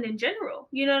happened in general.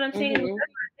 You know what I'm saying? That's the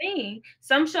thing.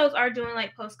 Some shows are doing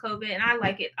like post-COVID, and I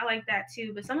like it. I like that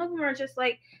too. But some of them are just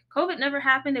like COVID never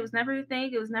happened. It was never a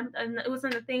thing. It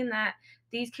wasn't a thing that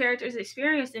these characters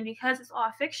experienced, and because it's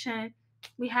all fiction,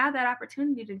 we have that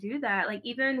opportunity to do that. Like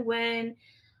even when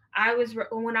I was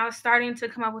starting to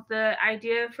come up with the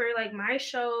idea for like my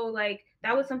show, like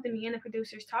that was something me and the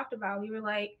producers talked about. We were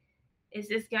like, is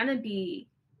this gonna be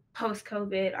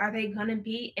post-COVID? Are they gonna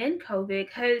be in COVID?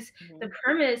 Because the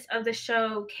premise of the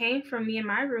show came from me and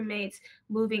my roommates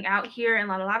moving out here, and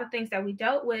a lot of things that we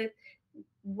dealt with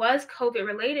was COVID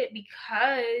related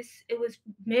because it was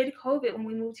mid-COVID when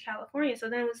we moved to California. So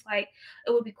then it was like,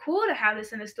 it would be cool to have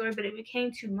this in the story, but it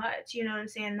became too much. You know what I'm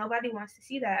saying? Nobody wants to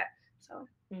see that. So.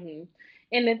 And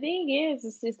the thing is,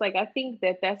 it's just like, I think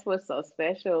that that's what's so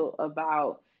special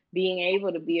about being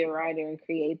able to be a writer and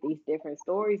create these different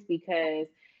stories because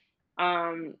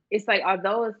it's like,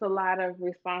 although it's a lot of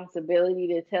responsibility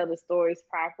to tell the stories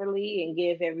properly and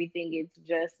give everything its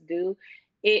just due,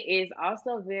 it is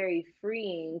also very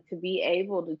freeing to be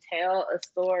able to tell a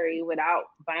story without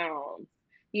bounds.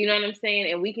 You know what I'm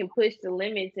saying? And we can push the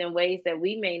limits in ways that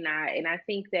we may not. And I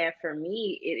think that for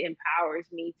me, it empowers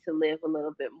me to live a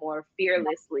little bit more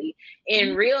fearlessly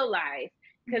in real life.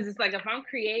 Because it's like if I'm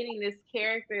creating this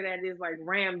character that is like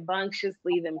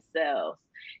rambunctiously themselves,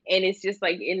 and it's just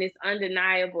like, and it's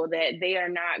undeniable that they are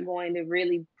not going to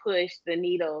really push the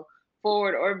needle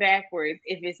forward or backwards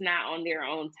if it's not on their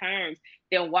own terms,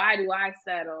 then why do I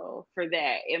settle for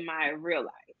that in my real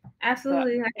life?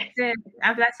 Absolutely. Like I said,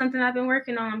 that's something I've been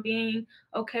working on, being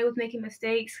okay with making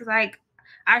mistakes. Cause like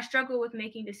I struggle with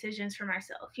making decisions for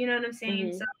myself. You know what I'm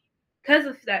saying? So because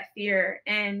of that fear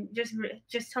and just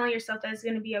telling yourself that it's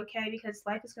going to be okay because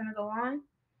life is going to go on.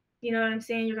 You know what I'm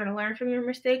saying? You're going to learn from your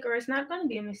mistake, or it's not going to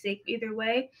be a mistake. Either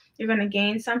way, you're going to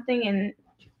gain something, and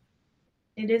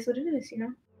it is what it is, you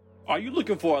know? Are you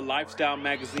looking for a lifestyle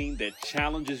magazine that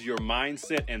challenges your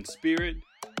mindset and spirit?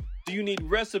 Do you need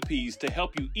recipes to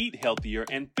help you eat healthier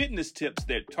and fitness tips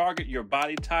that target your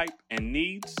body type and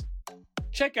needs?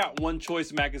 Check out One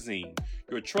Choice Magazine,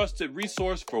 your trusted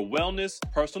resource for wellness,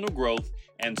 personal growth,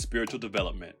 and spiritual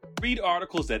development. Read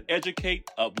articles that educate,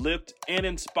 uplift, and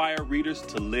inspire readers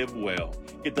to live well.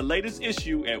 Get the latest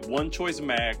issue at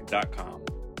onechoicemag.com.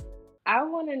 I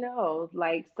want to know,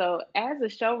 like, so as a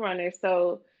showrunner,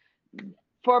 so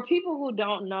for people who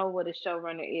don't know what a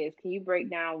showrunner is, can you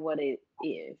break down what it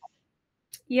is?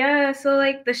 Yeah, so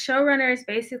like the showrunner is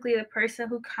basically the person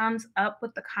who comes up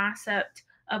with the concept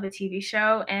of a TV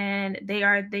show, and they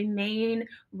are the main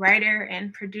writer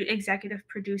and executive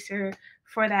producer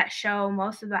for that show.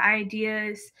 Most of the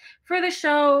ideas for the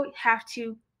show have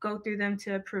to go through them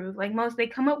to approve. Like they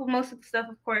come up with most of the stuff,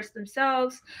 of course,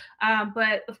 themselves.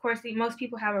 But of course, most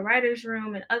people have a writer's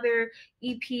room and other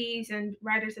EPs and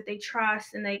writers that they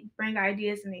trust, and they bring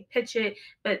ideas and they pitch it.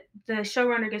 But the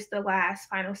showrunner gets the last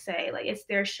final say. Like it's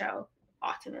their show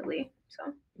ultimately.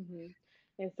 So. Mm-hmm.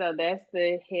 And so that's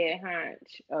the head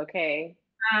hunch, okay?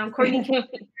 Courtney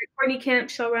Kemp,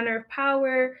 showrunner of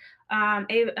Power.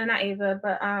 Ava,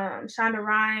 but Shonda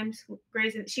Rhimes,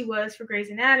 she was for Grey's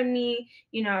Anatomy.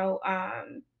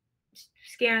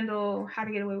 Scandal, How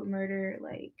to Get Away with Murder,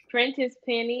 like Prentice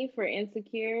Penny for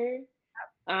Insecure.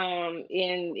 And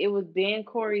it was Ben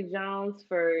Corey Jones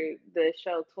for the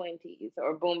show 20s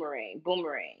or Boomerang.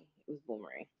 It was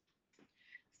Boomerang.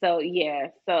 So yeah,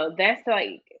 so that's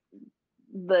like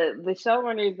the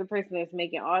showrunner is the person that's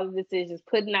making all the decisions,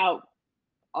 putting out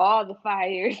all the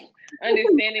fires,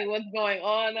 understanding what's going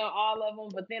on all of them,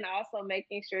 but then also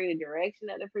making sure the direction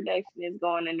of the production is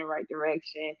going in the right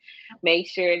direction. Make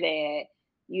sure that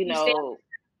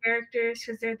characters,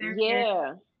 because they're there.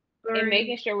 Yeah, and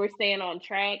making sure we're staying on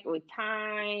track with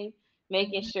time,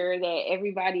 making sure that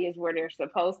everybody is where they're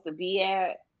supposed to be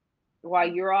at while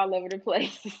you're all over the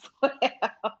place as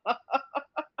well.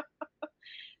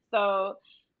 So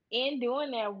in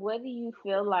doing that, what do you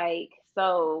feel like?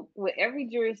 So with every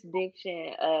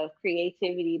jurisdiction of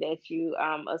creativity that you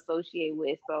associate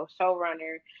with, so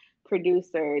showrunner,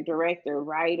 producer, director,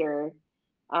 writer,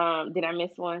 did I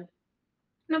miss one?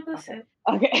 No, that's it.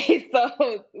 Okay,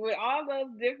 so with all those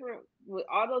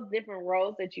different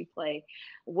roles that you play,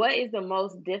 what is the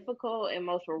most difficult and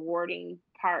most rewarding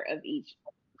part of each?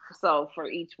 So for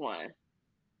each one.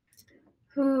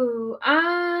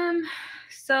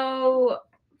 So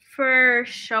for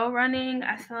show running,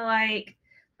 I feel like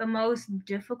the most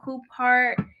difficult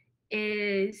part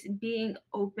is being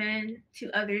open to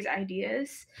others'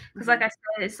 ideas. Because like I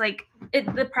said, it's like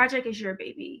the project is your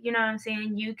baby. You know what I'm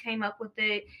saying? You came up with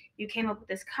it. You came up with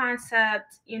this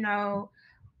concept,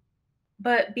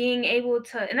 but being able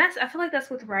to, and I feel like that's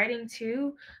with writing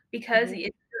too, because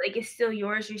it's still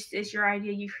yours. It's your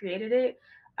idea. You created it.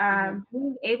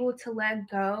 Being able to let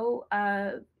go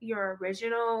of your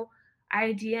original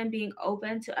idea and being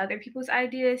open to other people's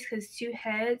ideas, because two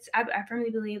heads, I firmly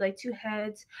believe like two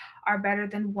heads are better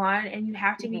than one, and you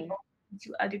have to be open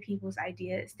to other people's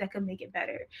ideas that could make it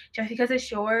better. Just because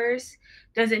it's yours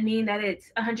doesn't mean that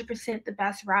it's 100% the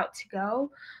best route to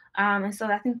go. And so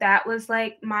I think that was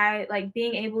like my, like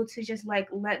being able to just like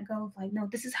let go of like, no,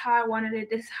 this is how I wanted it.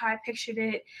 This is how I pictured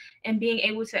it. And being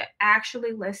able to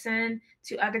actually listen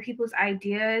to other people's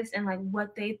ideas and like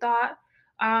what they thought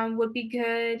would be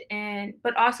good.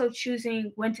 But also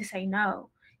choosing when to say no.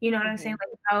 You know what I'm saying?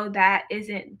 Like, no, that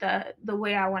isn't the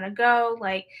way I want to go.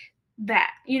 Like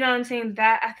that, you know what I'm saying?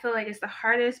 That I feel like is the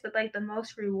hardest, but like the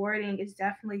most rewarding is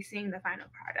definitely seeing the final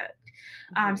product.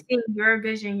 Seeing your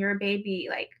vision, your baby,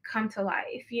 like come to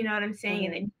life, you know what I'm saying?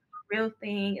 And then a real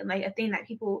thing, and like a thing that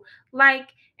people like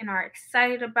and are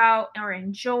excited about or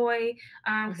enjoy.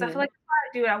 Because I feel like that's how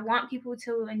I do it. I want people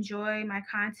to enjoy my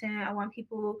content. I want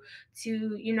people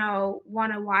to,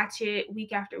 want to watch it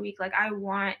week after week. Like I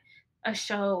want a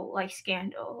show like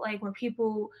Scandal, like where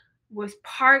people was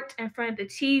parked in front of the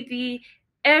TV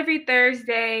every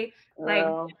Thursday. Like,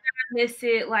 I miss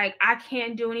it. Like, I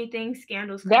can't do anything.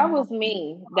 Scandals. That was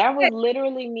me. That was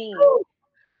literally me.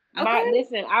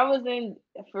 Listen, I was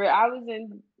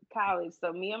in college,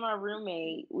 so me and my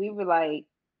roommate, we were like,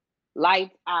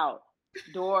 lights out,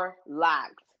 door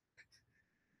locked,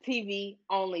 TV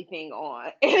only thing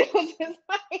on. And it was just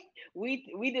like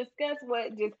we discussed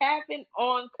what just happened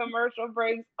on commercial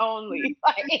breaks only.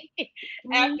 Like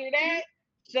after that,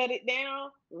 shut it down,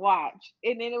 watch.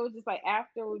 And then it was just like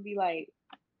after we'd be like,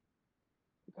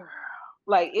 girl.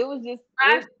 Like it was just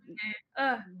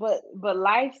but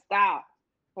life stopped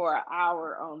for an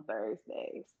hour on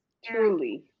Thursdays.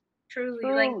 Truly.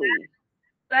 Like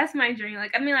that's my dream.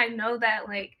 Like, I mean, I know that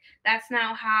like that's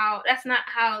not how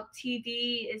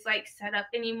TV is like set up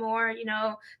anymore.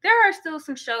 There are still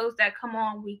some shows that come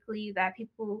on weekly that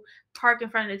people park in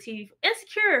front of the TV.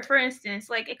 Insecure, for instance,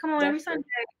 like it come on every Sunday,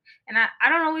 and I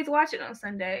don't always watch it on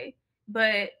Sunday.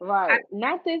 But Right.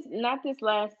 Not this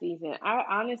last season. I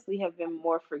honestly have been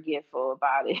more forgetful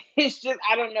about it. It's just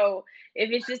I don't know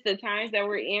if it's just the times that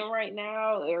we're in right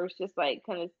now, or it's just like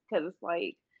kind of because it's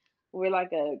like we're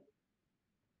like a,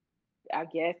 I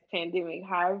guess, pandemic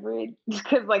hybrid.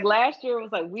 Because like last year it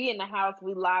was like we in the house,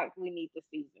 we locked, we need the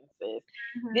season, sis.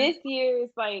 Mhm. This year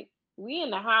it's like we in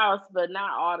the house, but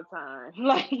not all the time.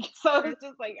 Like so, it's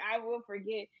just like I will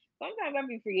forget. Sometimes I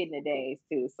be forgetting the days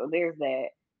too. So there's that.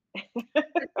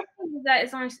 The thing is that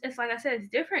it's like I said, it's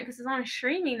different because it's on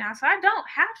streaming now. So I don't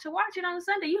have to watch it on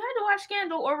Sunday. You had to watch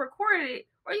Scandal or record it,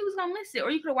 or you was gonna miss it,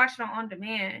 or you could have watched it on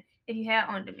demand if you had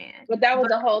on demand. But that was But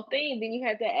the whole thing. Then you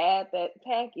had to add that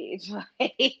package.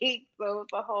 Like, so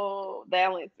it's a whole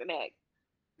balancing act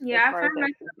as yeah, I far as find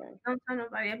that's myself concerned. don't tell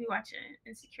nobody I be watching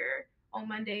Insecure on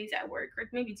Mondays at work, or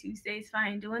maybe Tuesdays if I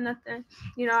ain't doing nothing.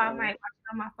 I might Same. watch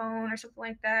it on my phone or something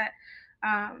like that.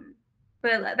 Um,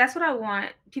 but that's what I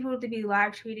want people to be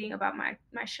live tweeting about my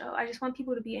show. I just want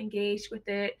people to be engaged with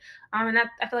it, and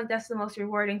I feel like that's the most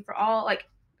rewarding for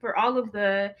all of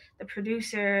the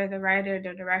producer, the writer,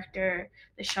 the director,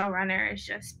 the showrunner. It's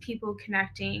just people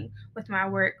connecting with my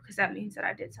work because that means that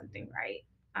I did something right.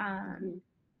 Um, Hmm.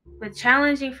 but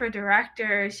challenging for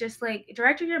director is just like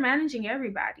director, you're managing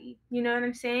everybody. You know what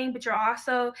I'm saying? But you're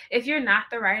also, if you're not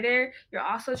the writer, you're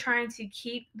also trying to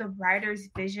keep the writer's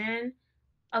vision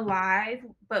alive,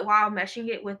 but while meshing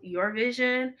it with your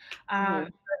vision. Um, Hmm.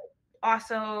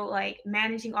 Also, like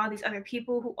managing all these other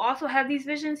people who also have these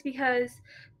visions because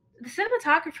the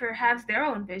cinematographer has their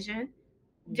own vision,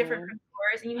 different Hmm.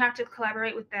 producers, and you have to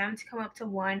collaborate with them to come up to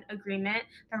one agreement.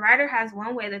 The writer has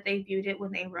one way that they viewed it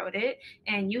when they wrote it,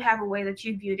 and you have a way that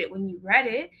you viewed it when you read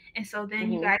it. And so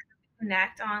then you Hmm. guys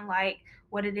connect on like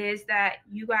what it is that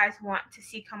you guys want to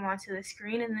see come onto the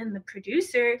screen. And then the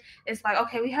producer is like,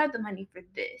 okay, we have the money for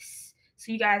this.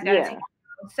 So you guys got to take Yeah.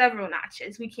 several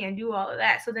notches. We can't do all of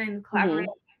that. So then collaborate Hmm.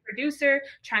 with the producer,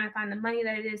 trying to find the money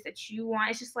that it is that you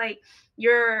want. It's just like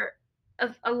you're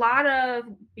a lot of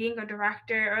being a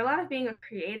director or a lot of being a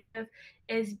creative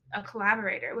is a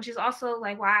collaborator, which is also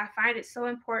like why I find it so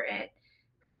important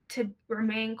to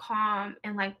remain calm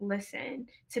and like listen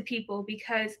to people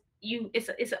because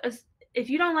if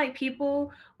you don't like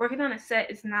people, working on a set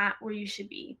is not where you should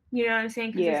be. You know what I'm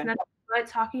saying? Because it's Yeah. nothing but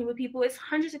talking with people. It's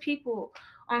hundreds of people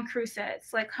on crew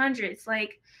sets, like hundreds.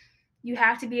 Like you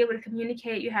have to be able to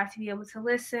communicate, you have to be able to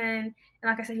listen, and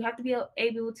like I said, you have to be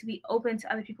able to be open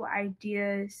to other people's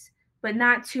ideas, but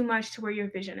not too much to where your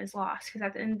vision is lost. Because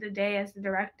at the end of the day, as the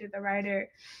director, the writer,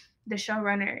 the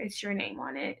showrunner, it's your name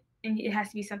on it, and it has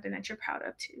to be something that you're proud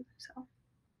of too. So,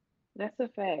 That's a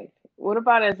fact. What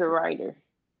about as a writer?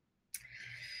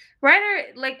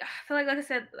 writer, like I feel like I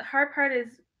said, the hard part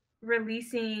is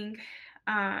releasing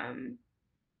um,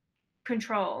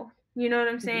 control. You know what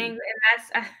I'm saying? Hmm.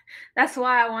 And that's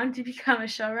why I wanted to become a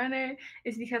showrunner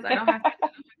is because I don't have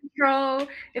control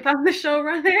if I'm the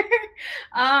showrunner.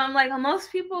 Like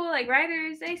most people, like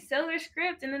writers, they sell their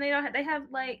script and then they have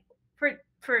like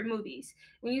for movies.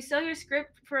 When you sell your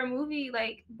script for a movie,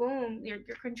 like boom, your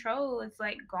control is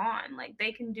like gone. Like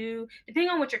they can do depending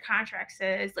on what your contract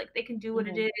says, like they can do what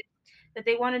it Hmm. is that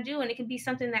they want to do, and it can be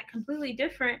something that completely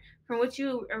different from what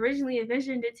you originally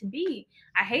envisioned it to be.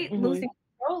 I hate Hmm. losing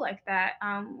control like that,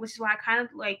 which is why I kind of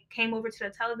like came over to the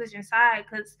television side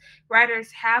because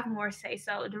writers have more say.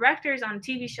 So directors on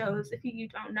TV shows, if you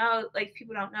don't know, like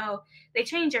people don't know, they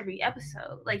change every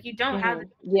episode. Like you don't have the Hmm.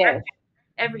 Yes. director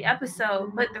every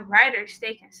episode, but the writers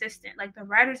stay consistent. Like the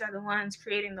writers are the ones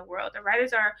creating the world. The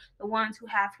writers are the ones who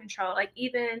have control. Like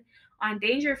even on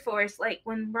Danger Force, like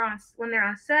when they're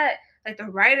on set, like the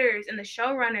writers and the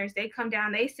showrunners, they come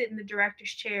down, they sit in the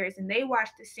director's chairs and they watch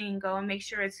the scene go and make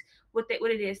sure it's what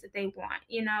it is that they want,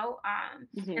 you know.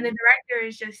 And the Hmm. director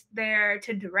is just there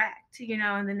to direct, you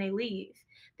know, and then they leave.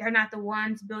 They're not the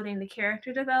ones building the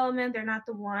character development. They're not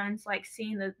the ones like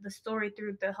seeing the story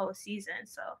through the whole season.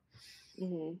 So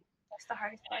Hmm. that's the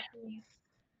hardest part for me.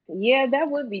 Yeah, that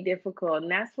would be difficult.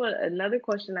 And that's what another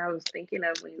question I was thinking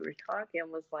of when you were talking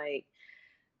was like,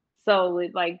 so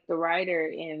with like the writer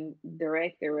and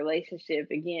director relationship,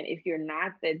 again, if you're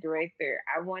not the director,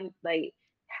 I want like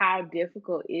how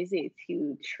difficult is it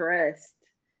to trust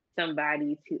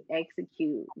somebody to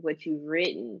execute what you've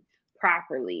written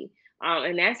properly?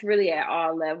 And that's really at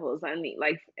all levels. I mean,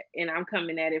 like, and I'm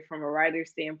coming at it from a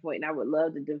writer's standpoint, and I would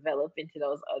love to develop into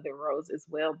those other roles as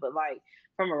well. But like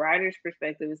from a writer's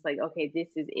perspective, it's like, okay, this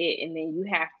is it, and then you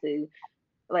have to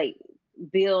like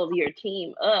build your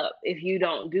team up if you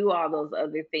don't do all those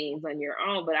other things on your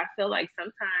own. But I feel like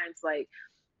sometimes like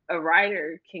a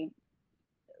writer can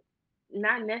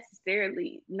not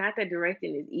necessarily, not that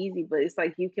directing is easy, but it's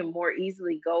like you can more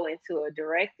easily go into a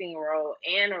directing role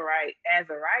and a write as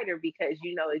a writer because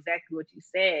you know exactly what you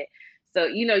said. So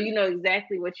you know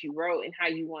exactly what you wrote and how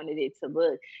you wanted it to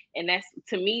look. And that's,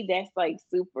 to me, that's like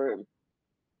super,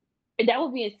 that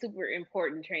would be a super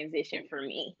important transition for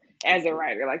me as a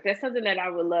writer. Like that's something that I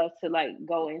would love to like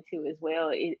go into as well,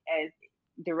 as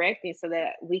directing, so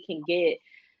that we can get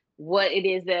what it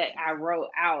is that I wrote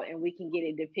out and we can get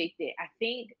it depicted. I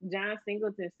think John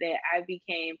Singleton said I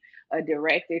became a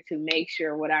director to make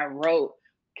sure what I wrote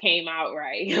came out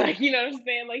right. Like, you know what I'm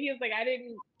saying? Like, he was like, I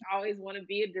didn't always want to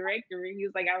be a director. He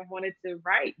was like, I wanted to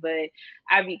write, but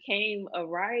I became a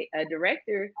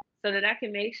director so that I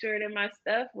can make sure that my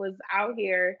stuff was out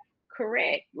here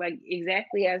correct, like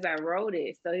exactly as I wrote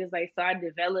it. So he was like, so I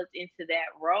developed into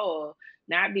that role,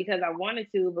 not because I wanted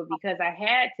to, but because I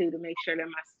had to make sure that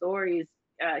my stories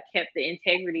kept the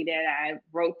integrity that I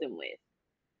wrote them with.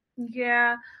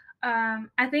 Yeah.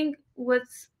 I think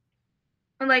what's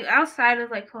like outside of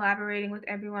like collaborating with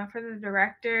everyone for the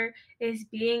director is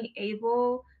being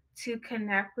able to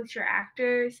connect with your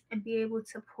actors and be able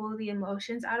to pull the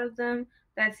emotions out of them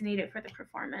that's needed for the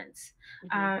performance.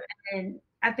 Mm-hmm. And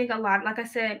I think a lot, like I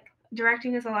said,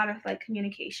 directing is a lot of like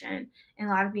communication and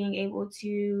a lot of being able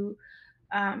to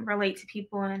relate to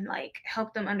people and like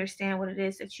help them understand what it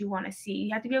is that you want to see.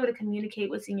 You have to be able to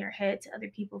communicate what's in your head to other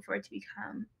people for it to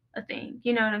become a thing.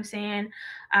 You know what I'm saying?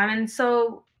 And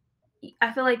so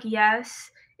I feel like, yes,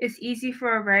 it's easy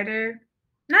for a writer,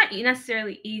 not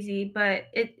necessarily easy, but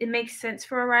it makes sense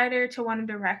for a writer to want to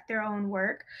direct their own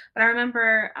work. But I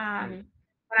remember Mm-hmm.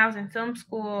 when I was in film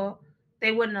school,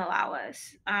 they wouldn't allow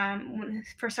us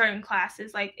for certain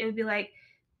classes. Like it would be like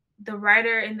the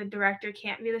writer and the director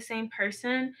can't be the same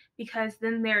person because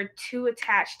then they're too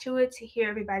attached to it to hear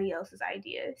everybody else's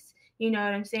ideas. You know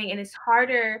what I'm saying? And it's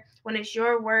harder when it's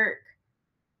your work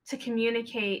to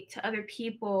communicate to other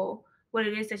people what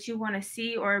it is that you want to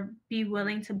see or be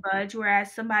willing to budge,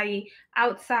 whereas somebody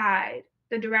outside,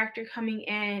 the director coming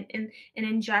in and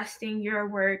ingesting your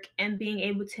work and being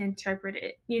able to interpret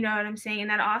it. You know what I'm saying? And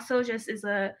that also just is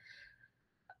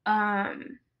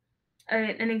um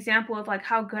an example of like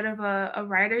how good of a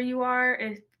writer you are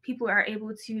if people are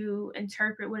able to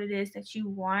interpret what it is that you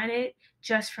wanted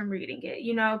just from reading it,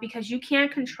 you know, because you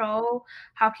can't control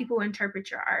how people interpret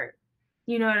your art.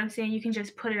 You know what I'm saying? You can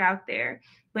just put it out there.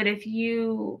 But if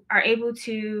you are able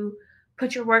to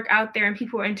put your work out there and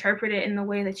people interpret it in the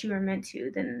way that you were meant to,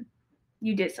 then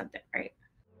you did something right.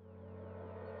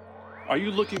 Are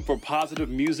you looking for positive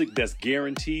music that's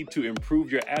guaranteed to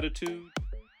improve your attitude?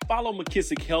 Follow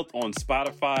McKissick Health on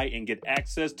Spotify and get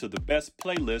access to the best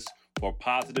playlists for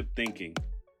positive thinking.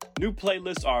 New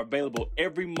playlists are available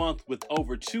every month with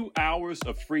over 2 hours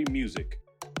of free music.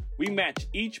 We match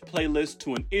each playlist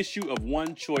to an issue of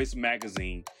One Choice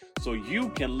magazine so you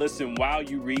can listen while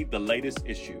you read the latest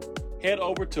issue. Head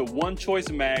over to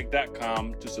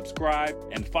onechoicemag.com to subscribe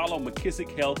and follow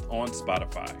McKissick Health on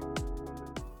Spotify.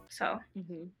 So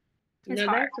Mm-hmm. it's No,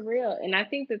 hard. that's real. And I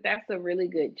think that that's a really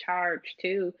good charge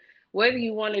too, whether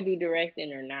you want to do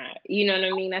directing or not. You know what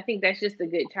I mean? I think that's just a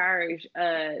good charge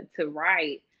to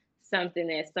write something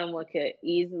that someone could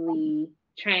easily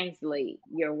translate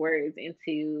your words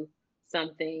into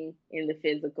something in the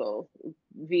physical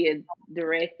via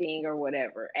directing or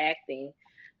whatever, acting,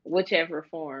 whichever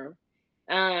form.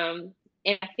 And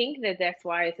I think that that's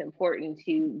why it's important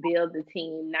to build the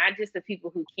team, not just the people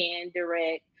who can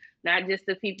direct, not just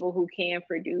the people who can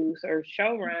produce or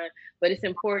showrun, but it's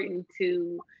important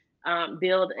to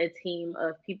build a team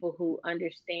of people who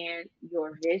understand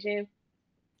your vision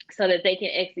so that they can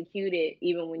execute it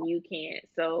even when you can't.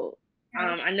 So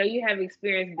I know you have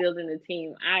experience building a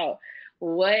team out.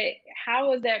 What,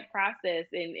 how was that process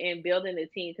in building a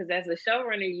team? Because as a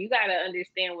showrunner, you got to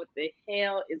understand what the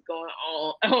hell is going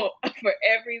on for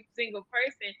every single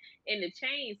person in the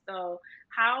chain. So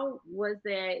how was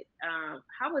that?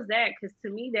 How was that? Because to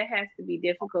me, that has to be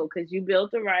difficult because you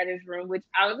built a writer's room, which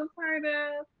I was a part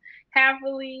of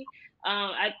happily.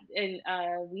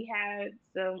 We had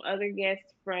some other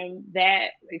guests from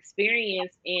that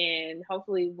experience, and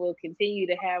hopefully we'll continue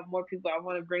to have more people. I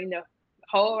want to bring the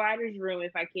whole writers room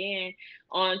if I can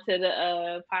onto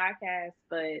the podcast,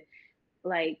 but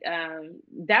like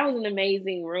that was an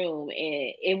amazing room,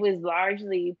 and it was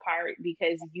largely part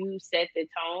because you set the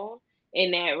tone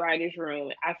in that writers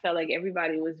room. I felt like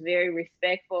everybody was very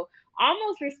respectful,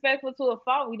 almost respectful to a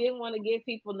fault. We didn't want to give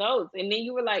people notes, and then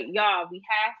you were like, y'all, we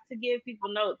have to give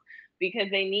people notes because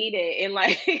they need it, and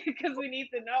like because we need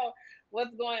to know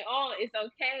what's going on. It's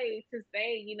okay to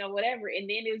say, whatever. And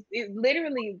then it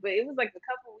literally, but it was like a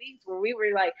couple weeks where we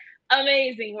were like,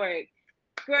 amazing work.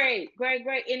 Great, great,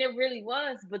 great. And it really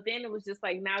was. But then it was just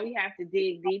like, now we have to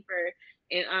dig deeper.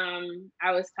 And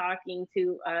I was talking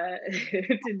to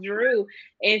to Drew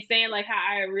and saying like how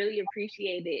I really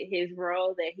appreciated his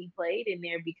role that he played in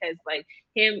there, because like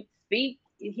him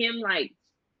like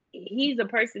he's a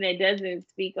person that doesn't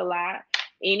speak a lot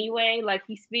anyway. Like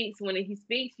he speaks, when he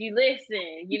speaks, you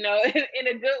listen, in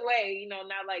a good way, not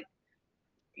like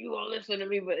you won't listen to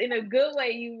me, but in a good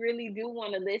way, you really do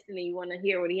want to listen and you want to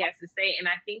hear what he has to say. And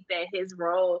I think that his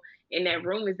role in that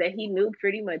room is that he knew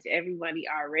pretty much everybody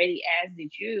already, as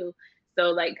did you.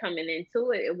 So like coming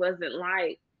into it, it wasn't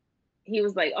like he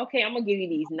was like, okay, I'm gonna give you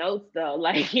these notes though.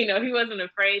 Like, he wasn't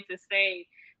afraid to say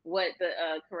what the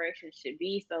corrections should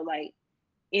be. So like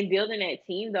in building that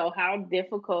team though, how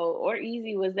difficult or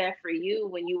easy was that for you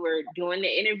when you were doing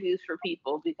the interviews for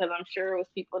people? Because I'm sure it was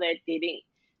people that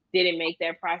didn't make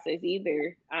that process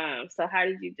either. So how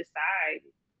did you decide?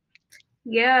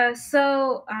 Yeah,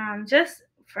 so just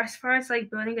as far as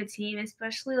like building a team,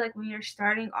 especially like when you're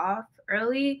starting off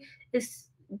early, it's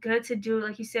good to do,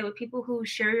 like you said, with people who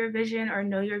share your vision or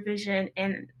know your vision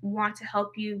and want to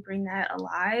help you bring that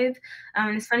alive.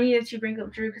 It's funny that you bring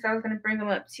up Drew, because I was going to bring him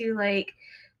up too. Like,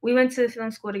 we went to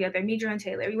film school together, me, Drew, and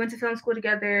Taylor. We went to film school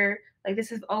together. Like, this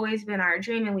has always been our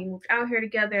dream, and we moved out here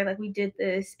together. Like, we did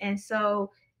this. And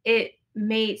so it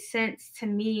made sense to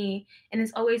me, and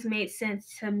it's always made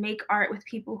sense to make art with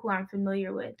people who I'm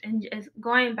familiar with. And just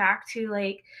going back to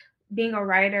like being a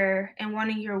writer and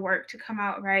wanting your work to come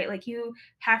out right, like you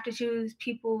have to choose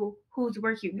people whose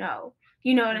work you know.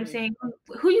 You know what I'm saying?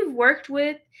 Who you've worked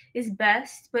with is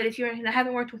best, but if you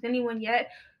haven't worked with anyone yet,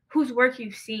 whose work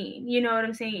you've seen. You know what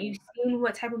I'm saying? You've seen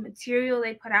what type of material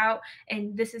they put out,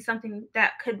 and this is something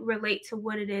that could relate to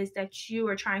what it is that you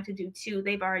are trying to do too.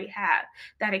 They've already had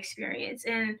that experience,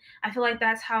 and I feel like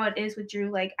that's how it is with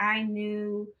Drew. Like, I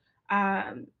knew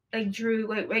like Drew,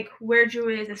 like where Drew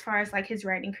is as far as like his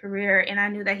writing career, and I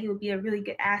knew that he would be a really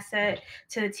good asset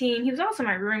to the team. He was also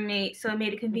my roommate, so it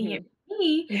made it convenient for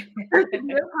me to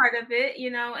be a part of it,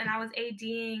 and I was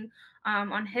ADing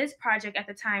on his project at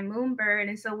the time, Moonbird.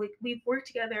 And so we've worked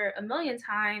together a million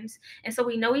times. And so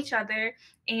we know each other.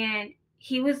 And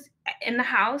he was in the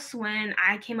house when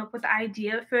I came up with the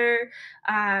idea for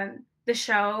the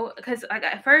show. Because like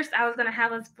at first I was going to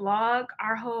have us vlog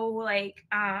our whole like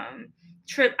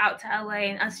trip out to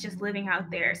LA and us just living out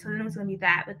there. So then it was going to be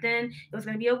that. But then it was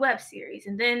going to be a web series.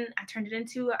 And then I turned it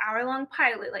into an hour-long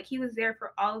pilot. Like, he was there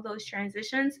for all of those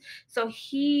transitions. So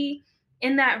he,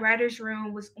 in that writer's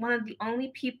room, was one of the only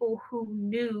people who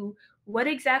knew what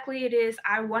exactly it is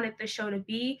I wanted the show to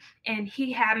be. And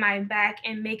he had my back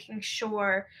in making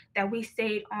sure that we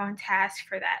stayed on task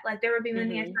for that. Like, there would be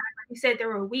many times, like you said, there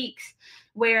were weeks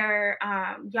where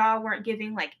y'all weren't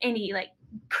giving like any like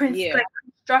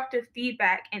constructive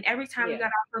feedback. And every time we got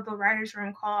off of the writer's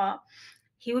room call,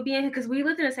 he would be in, because we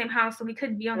lived in the same house, so we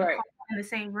couldn't be on the call in the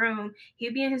same room.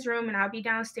 He'd be in his room and I'll be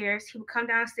downstairs. He would come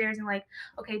downstairs and like,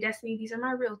 okay, Destiny, these are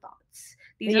my real thoughts.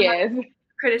 These are my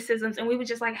criticisms. And we would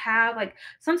just like have like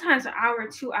sometimes an hour,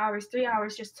 2 hours, 3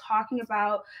 hours just talking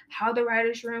about how the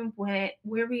writer's room went,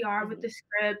 where we are with the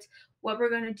script, what we're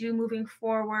going to do moving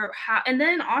forward, how. And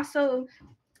then also,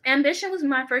 Ambition was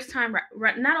my first time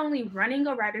not only running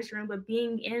a writer's room, but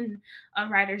being in a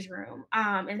writer's room.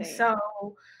 And so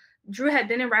Drew had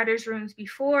been in writer's rooms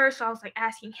before, so I was like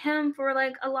asking him for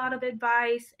like a lot of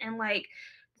advice and like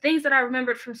things that I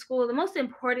remembered from school. The most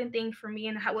important thing for me,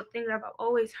 and what things I've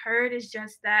always heard, is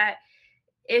just that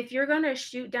if you're going to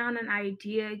shoot down an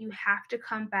idea, you have to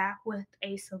come back with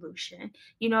a solution.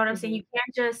 You know what I'm saying? You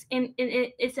can't just, and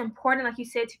it's important, like you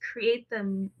said, to create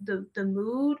the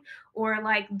mood or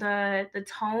like the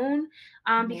tone,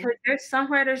 because there's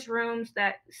some writers' rooms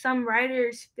that some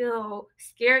writers feel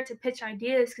scared to pitch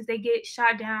ideas because they get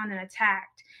shot down and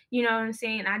attacked. You know what I'm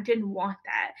saying? I didn't want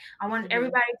that. I wanted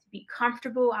everybody to be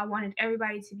comfortable. I wanted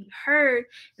everybody to be heard.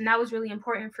 And that was really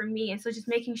important for me. And so just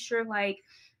making sure like,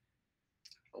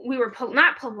 we were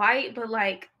not polite, but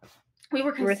like we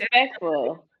were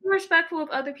respectful of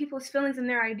other people's feelings and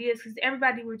their ideas, because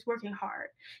everybody was working hard.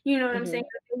 You know what I'm saying?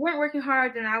 If they weren't working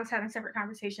hard, then I was having separate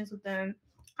conversations with them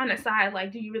on the side.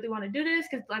 Like, do you really want to do this?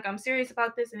 Because like I'm serious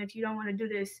about this, and if you don't want to do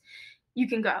this, you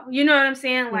can go. You know what I'm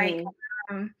saying? Like,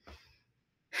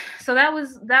 so that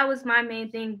was my main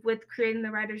thing with creating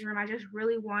the writer's room. I just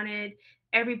really wanted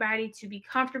everybody to be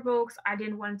comfortable, because I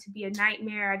didn't want it to be a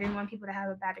nightmare. I didn't want people to have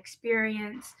a bad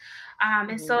experience.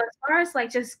 And so as far as like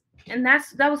just, and that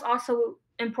was also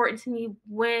important to me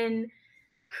when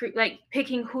like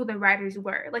picking who the writers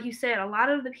were. Like you said, a lot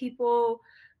of the people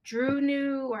Drew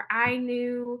knew or I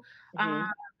knew.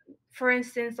 For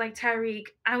instance, like Tyreek,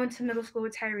 I went to middle school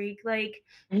with Tyreek. Like,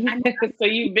 So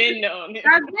you've been on him.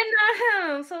 I've been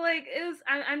on him. So like it was,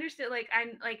 I understood. Like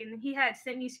and he had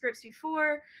sent me scripts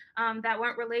before that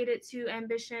weren't related to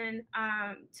Ambition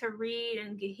to read,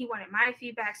 and he wanted my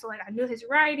feedback. So like I knew his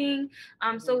writing.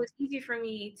 So it was easy for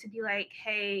me to be like,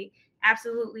 hey,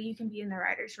 absolutely, you can be in the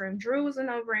writer's room. Drew was a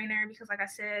no-brainer because, like I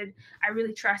said, I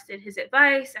really trusted his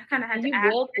advice. I kind of had to ask.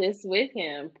 Built this with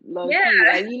him, yeah.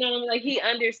 Like, you know, like he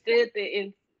understood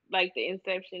the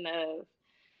inception of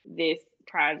this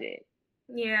project.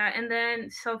 Yeah, and then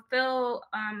so Phil,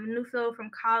 knew Phil from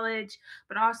college,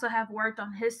 but also have worked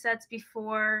on his sets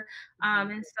before.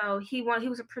 And so he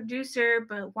was a producer,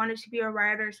 but wanted to be a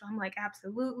writer. So I'm like,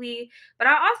 absolutely. But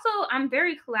I'm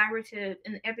very collaborative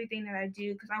in everything that I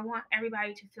do because I want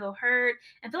everybody to feel heard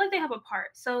and feel like they have a part.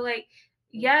 So like,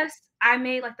 yes, I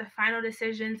made like the final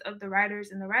decisions of the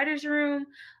writers in the writers' room,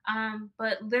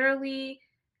 but literally,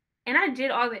 and I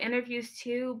did all the interviews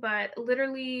too, but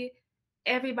literally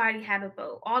everybody had a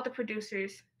vote. All the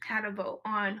producers had a vote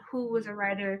on who was a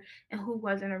writer and who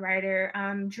wasn't a writer.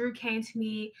 Drew came to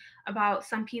me about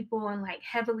some people and like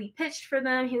heavily pitched for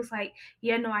them. He was like,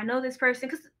 yeah, no, I know this person.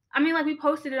 Because I mean, like we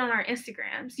posted it on our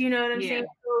Instagrams, you know what I'm saying?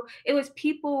 So it was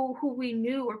people who we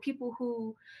knew or people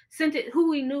who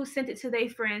we knew sent it to their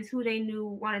friends who they knew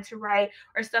wanted to write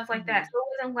or stuff like that. So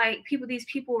it wasn't like these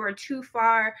people were too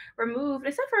far removed,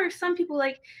 except for some people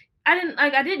like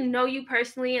I didn't know you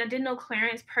personally, and I didn't know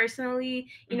Clarence personally,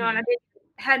 you know, and I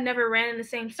had never ran in the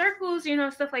same circles, you know,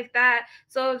 stuff like that.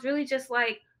 So it was really just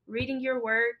like reading your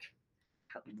work,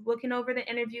 looking over the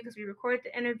interview because we record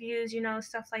the interviews, you know,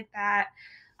 stuff like that.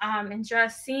 And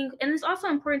just seeing, and it's also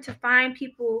important to find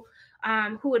people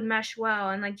who would mesh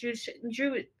well. And like Drew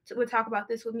would talk about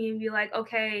this with me and be like,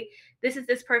 okay, this is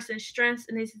this person's strengths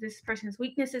and this is this person's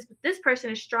weaknesses, but this person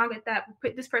is strong at that.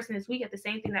 This person is weak at the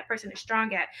same thing that person is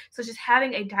strong at. So just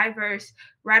having a diverse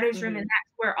writer's room, and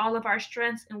that's where all of our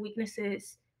strengths and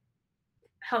weaknesses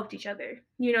helped each other.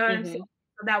 You know what I'm saying?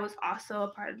 So that was also a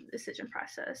part of the decision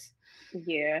process.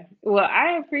 Yeah. Well,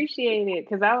 I appreciate it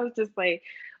because I was just like,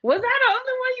 was I the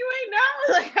only one you ain't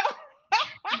know? Like,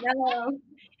 no.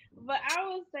 But I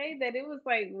will say that it was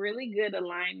like really good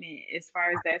alignment as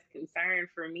far as that's concerned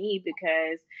for me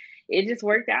because it just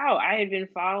worked out. I had been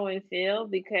following Phil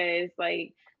because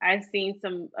like I've seen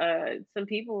some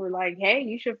people were like, hey,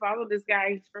 you should follow this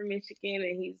guy. He's from Michigan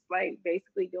and he's like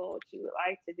basically doing what you would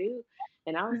like to do.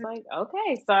 And I was like,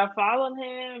 okay. So I followed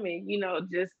him and, you know,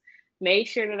 just made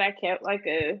sure that I kept like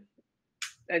a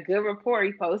good rapport.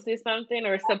 He posted something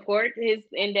or support his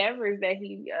endeavors that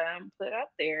he put up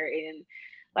there. And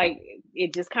like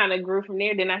it just kind of grew from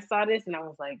there. Then I saw this and I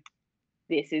was like,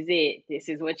 this is it. This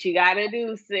is what you gotta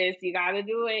do, sis. You gotta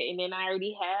do it. And then I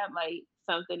already had like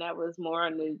something that was more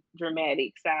on the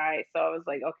dramatic side. So I was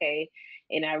like, okay.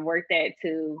 And I worked that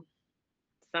to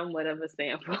somewhat of a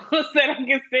sample that I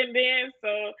can send in.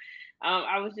 So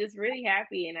I was just really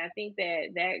happy. And I think that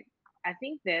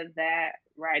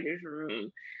writer's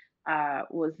room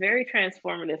was very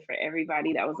transformative for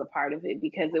everybody that was a part of it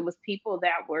because it was people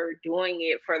that were doing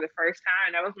it for the first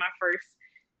time. That was my first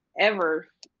ever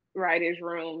writer's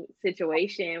room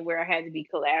situation where I had to be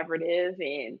collaborative,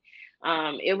 and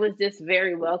it was just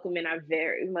very welcoming. I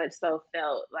very much so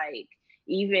felt like,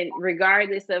 even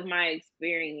regardless of my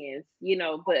experience, you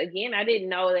know, but again, I didn't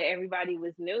know that everybody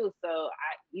was new. So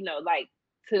I, you know, like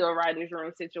to a writer's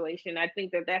room situation, I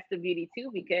think that that's the beauty too,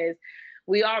 because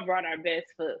we all brought our best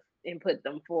foot and put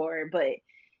them forward, but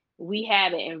we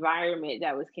had an environment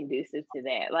that was conducive to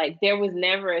that. Like there was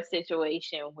never a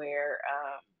situation where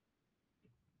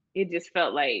it just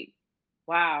felt like,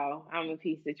 wow, I'm a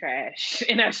piece of trash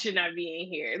and I should not be in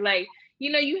here. Like,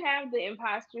 you know, you have the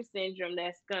imposter syndrome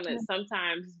that's gonna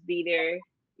sometimes be there.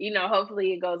 You know,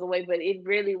 hopefully it goes away, but it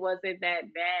really wasn't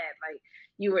that bad. Like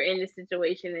you were in the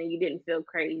situation and you didn't feel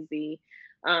crazy.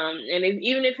 And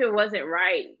even if it wasn't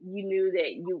right, you knew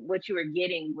that what you were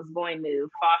getting was going to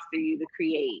foster you to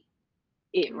create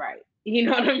it right. You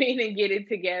know what I mean? And get it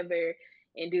together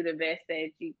and do the best that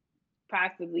you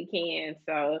possibly can.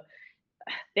 So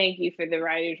thank you for the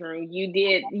writer's room. You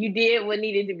did what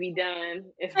needed to be done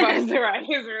as far as the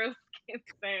writer's room is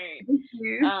concerned.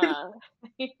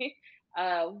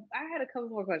 I had a couple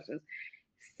more questions.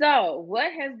 So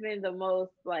what has been the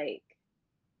most like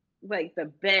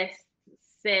the best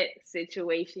set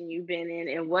situation you've been in,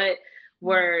 and what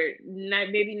were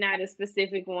not a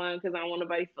specific one because I don't want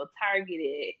nobody to feel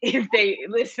targeted if they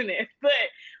listening. But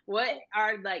what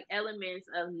are like elements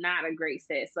of not a great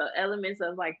set? So elements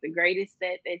of like the greatest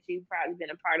set that you've probably been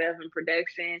a part of in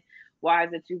production, wise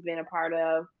that you've been a part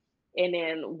of, and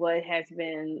then what has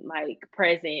been like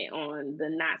present on the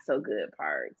not so good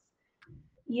parts as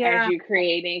Yeah. you're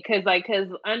creating, because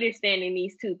understanding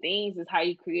these two things is how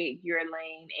you create your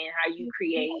lane and how you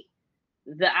create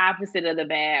the opposite of the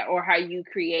bad, or how you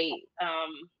create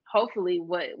hopefully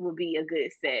what will be a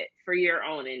good set for your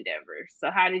own endeavors.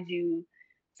 So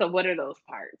what are those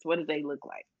parts? What do they look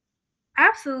like?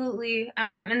 Absolutely.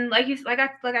 And like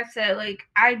I said, like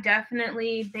I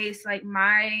definitely base like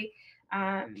my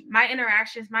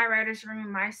interactions, my writer's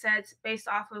room, my sets based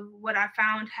off of what I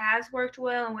found has worked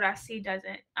well and what I see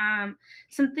doesn't.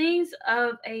 Some things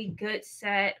of a good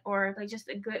set or like just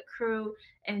a good crew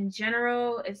in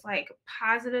general is like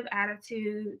positive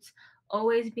attitudes,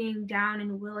 always being down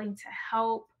and willing to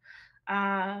help.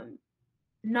 Um,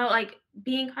 no, like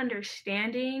being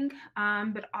understanding,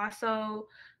 but also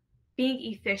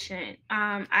being efficient.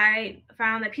 I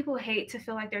found that people hate to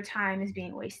feel like their time is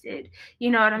being wasted.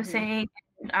 You know what I'm Mm-hmm. saying?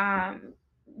 Um,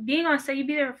 being on set, you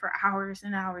be there for hours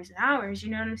and hours and hours. You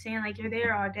know what I'm saying? Like you're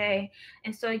there all day,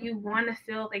 and so you want to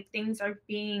feel like things are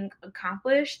being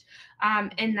accomplished,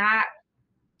 and not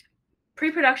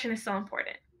pre-production is so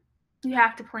important. You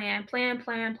have to plan.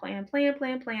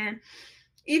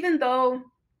 Even though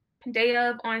day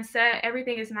of on set,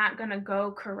 everything is not gonna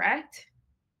go correct,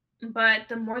 but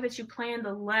the more that you plan,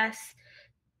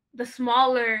 the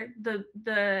smaller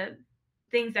the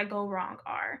things that go wrong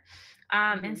are.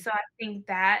 And Mm-hmm. so I think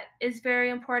that is very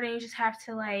important. You just have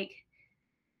to like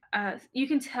you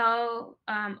can tell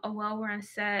a well-run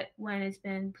set when it's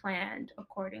been planned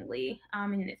accordingly,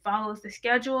 and it follows the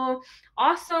schedule.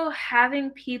 Also,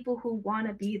 having people who want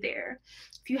to be there.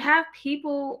 If you have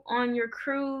people on your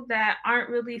crew that aren't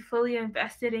really fully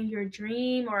invested in your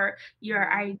dream or your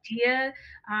idea,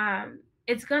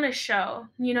 it's going to show.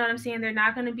 You know what I'm saying? They're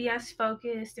not going to be as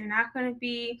focused. They're not going to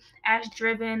be as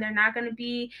driven. They're not going to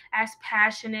be as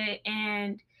passionate.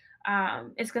 And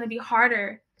it's going to be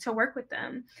harder to work with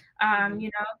them, you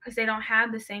know, because they don't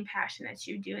have the same passion that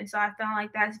you do. And so I felt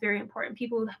like that's very important.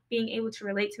 People being able to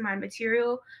relate to my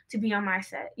material to be on my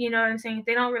set. You know what I'm saying? If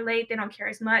they don't relate, they don't care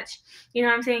as much. You know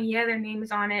what I'm saying? Yeah, their name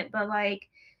is on it, but like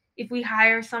if we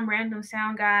hire some random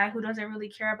sound guy who doesn't really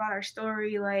care about our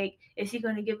story, like is he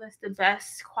going to give us the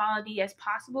best quality as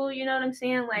possible? You know what I'm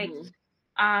saying? Like,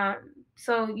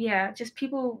 so yeah, just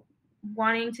people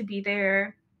wanting to be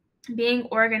there, being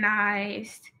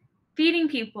organized, feeding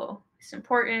people. It's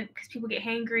important because people get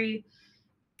hangry.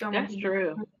 Don't want That's people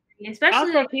true. hangry,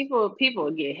 especially Also,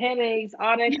 people get headaches,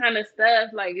 all that kind of stuff.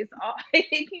 Like it's all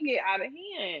it can get out of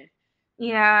hand.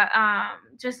 yeah.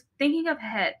 Just thinking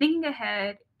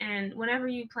ahead, and whenever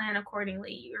you plan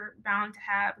accordingly, you're bound to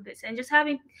have this. And just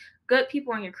having good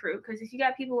people on your crew, because if you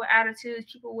got people with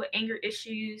attitudes, people with anger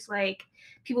issues, like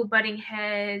people butting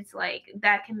heads, like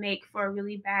that can make for a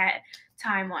really bad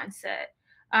time on set.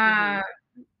 Um,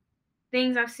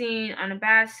 Things I've seen on a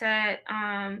bad set,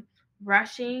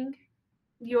 rushing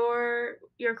your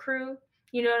crew.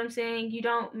 You know what I'm saying? You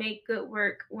don't make good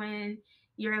work when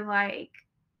you're like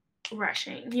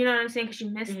rushing. You know what I'm saying? Because you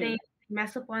miss things,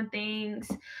 mess up on things,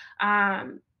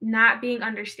 not being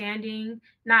understanding,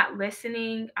 not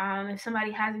listening. If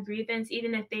somebody has a grievance,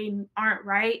 even if they aren't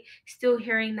right, still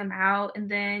hearing them out.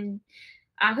 And then,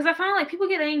 because I find like people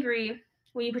get angry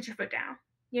when you put your foot down.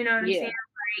 You know what I'm saying?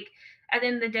 Yeah. Like at the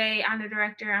end of the day, I'm the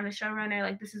director, I'm the showrunner.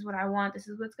 Like this is what I want. This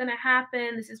is what's gonna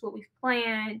happen. This is what we've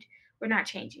planned. We're not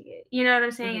changing it. You know what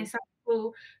I'm saying? And some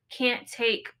people can't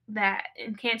take that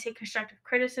and can't take constructive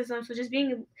criticism. So just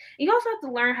being, you also have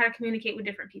to learn how to communicate with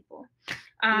different people.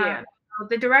 Yeah.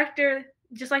 The director,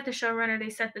 just like the showrunner, they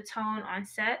set the tone on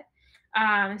set.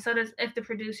 And so does if the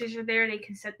producers are there, they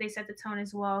set the tone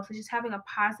as well. So just having a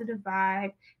positive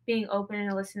vibe, being open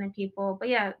and listening to people. But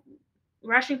yeah,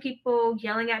 rushing people,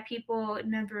 yelling at people, it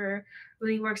never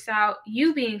really works out.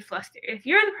 You being flustered. If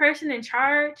you're the person in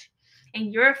charge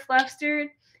and you're flustered,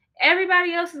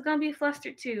 everybody else is gonna be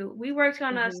flustered too. We worked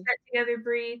on a set together,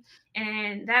 Bree,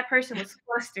 and that person was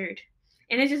flustered.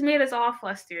 And it just made us all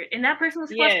flustered. And that person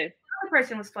was flustered. Yes. The other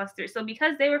person was flustered. So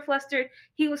because they were flustered,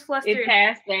 he was flustered. It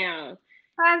passed down.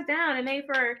 Passed down and made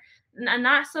for a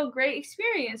not so great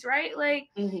experience, right? Like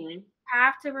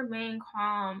have to remain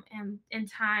calm in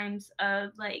times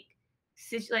of like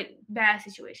bad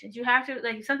situations. You have to,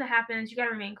 like, if something happens, you got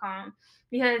to remain calm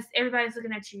because everybody's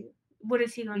looking at you. What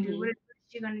is he gonna do? What is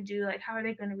you're gonna do? Like, how are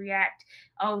they gonna react?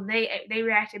 Oh, they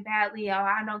reacted badly. Oh,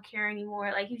 I don't care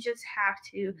anymore. Like, you just have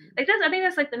to, like, I think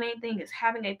that's like the main thing, is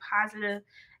having a positive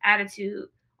attitude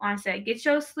on set. Get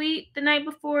your sleep the night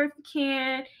before if you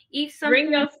can. Eat something.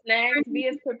 Bring your snacks, be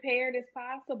as prepared as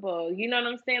possible. You know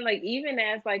what I'm saying? Like, even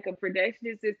as like a production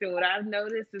assistant, what I've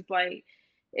noticed is like,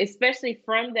 especially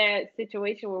from that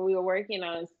situation where we were working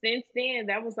on, since then,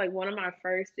 that was like one of my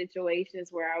first situations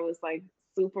where I was like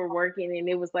super working, and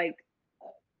it was like,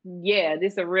 yeah,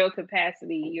 this is a real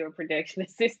capacity. You're a production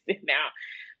assistant now.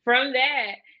 From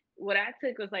that, what I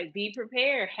took was like, be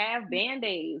prepared, have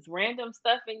band-aids, random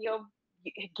stuff in your,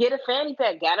 get a fanny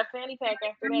pack, got a fanny pack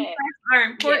after that. Are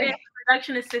important Yeah.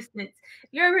 production assistants. If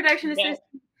you're a production Yeah.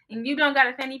 assistant and you don't got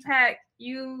a fanny pack,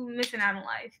 you missing out on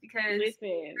life, because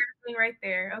Listen, right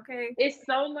there, okay? it's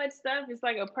so much stuff. It's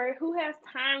like a purse. Who has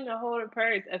time to hold a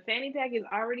purse? A fanny pack is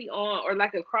already on, or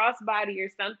like a crossbody or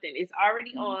something. It's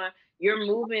already on. You're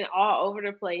moving all over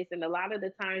the place, and a lot of the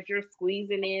times you're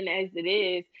squeezing in as it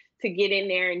is to get in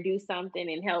there and do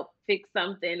something and help fix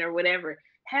something or whatever.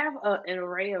 Have an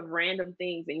array of random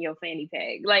things in your fanny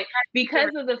pack, like,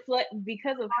 because of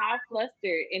because of how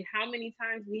flustered and how many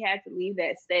times we had to leave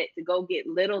that set to go get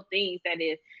little things that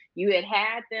if you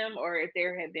had them, or if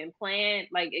there had been planned,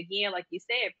 like, again, like you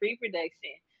said,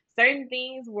 pre-production, certain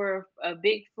things were a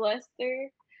big fluster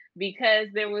because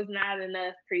there was not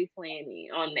enough pre-planning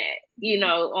on that,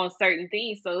 on certain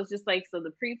things. So it's just like, so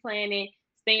the pre-planning,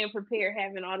 staying prepared,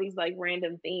 having all these like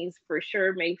random things for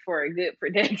sure make for a good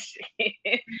production.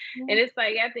 And it's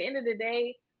like, at the end of the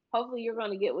day, hopefully you're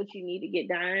going to get what you need to get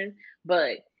done,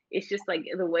 but it's just like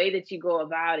the way that you go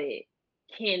about it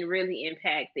can really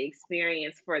impact the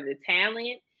experience for the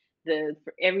talent,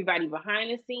 for everybody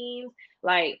behind the scenes.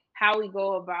 Like, how we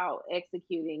go about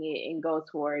executing it and go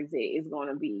towards it is going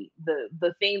to be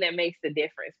the thing that makes the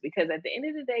difference, because at the end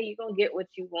of the day, you're going to get what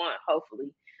you want,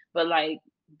 hopefully, but like,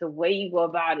 the way you go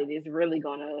about it is really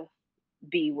going to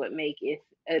be what make it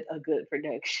a good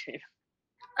production.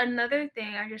 Another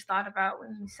thing I just thought about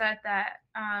when you said that,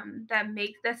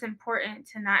 that's important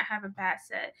to not have a bad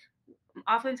set.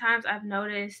 Oftentimes I've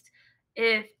noticed,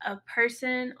 if a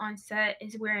person on set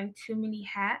is wearing too many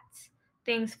hats,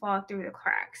 things fall through the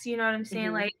cracks. You know what I'm saying?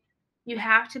 Mhm. Like, you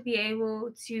have to be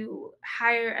able to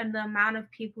hire the amount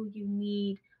of people you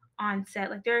need on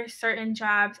set. Like, there are certain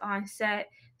jobs on set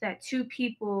that two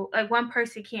people, like one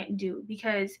person, can't do,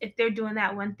 because if they're doing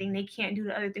that one thing, they can't do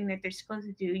the other thing that they're supposed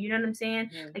to do. You know what I'm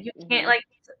saying? Like, you can't, like,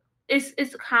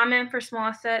 it's common for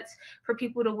small sets for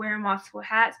people to wear multiple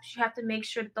hats, but you have to make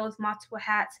sure that those multiple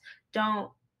hats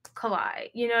don't collide.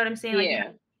 You know what I'm saying? Like, you have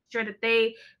to make sure that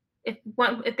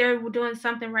if they're doing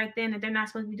something right then, that they're not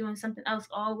supposed to be doing something else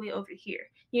all the way over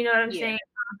here. You know what I'm saying?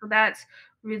 So that's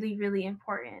really, really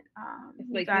important. It's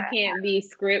like,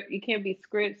 you can't be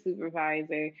script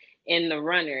supervisor and the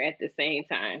runner at the same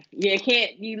time.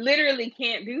 You literally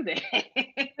can't do that.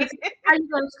 How you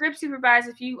going to script supervise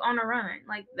if you on a run?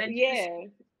 Like, that? Yeah.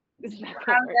 It's not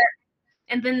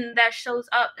and then that shows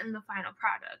up in the final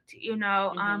product, It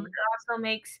also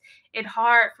makes it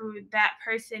hard for that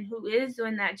person who is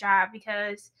doing that job,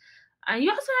 because you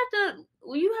also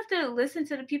have to listen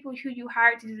to the people who you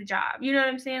hired to do the job. You know what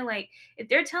I'm saying? Like, if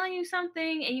they're telling you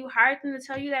something and you hired them to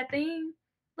tell you that thing,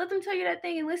 let them tell you that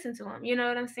thing and listen to them. You know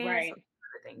what I'm saying? right. So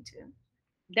that's another thing too.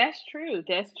 That's true.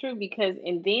 That's true, because,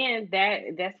 and then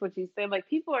that's what you said. Like,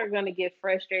 people are gonna get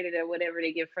frustrated at whatever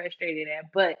they get frustrated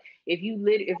at. But if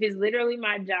it's literally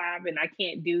my job and I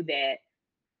can't do that,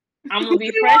 I'm gonna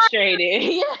be frustrated.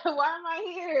 Yeah, why am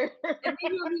I here? And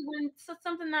then you'll be, when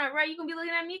something not right, you're gonna be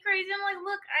looking at me crazy. I'm like,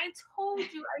 look, I told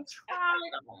you, I tried.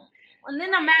 And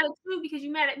then I'm mad at you because you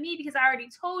mad at me because I already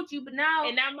told you, but now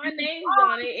And now my name's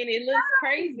on it and it looks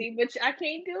crazy, but I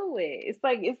can't do it. It's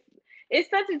like, it's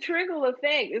such a trickle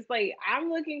effect. It's like,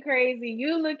 I'm looking crazy,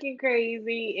 you looking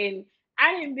crazy, and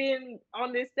I hadn't been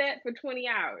on this set for 20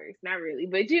 hours. Not really,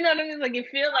 but you know what I mean? Like, it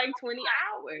feel like 20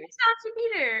 hours. it's not to be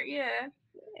there. Yeah.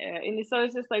 Yeah, and so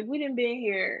it's just like, we done been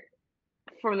here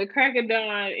from the crack of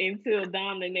dawn until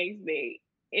dawn the next day,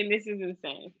 and this is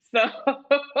insane. So,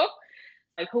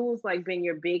 like, who's like been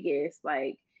your biggest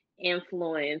like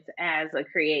influence as a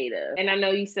creative? And I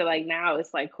know you said like now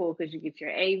it's like cool because you get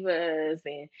your Avas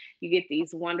and you get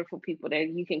these wonderful people that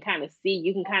you can kind of see,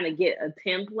 you can kind of get a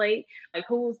template. Like,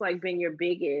 who's like been your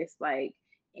biggest like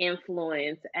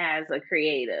influence as a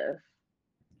creative?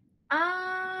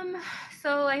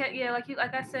 So, like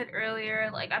I said earlier,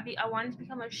 like, I wanted to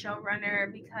become a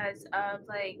showrunner because of,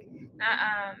 like,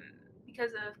 not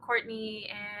because of Courtney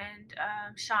and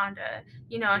Shonda,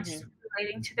 just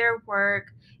relating to their work.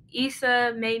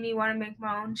 Issa made me want to make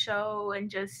my own show and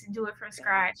just do it from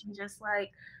scratch and just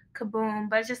like kaboom.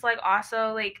 But it's just like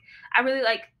also like I really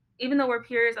like, even though we're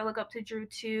peers, I look up to Drew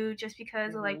too, just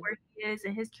because of like where he is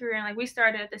in his career, and like we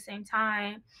started at the same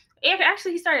time.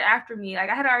 Actually, he started after me.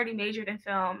 Like I had already majored in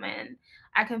film, and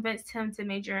I convinced him to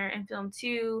major in film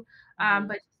too. But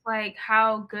just like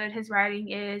how good his writing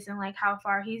is and like how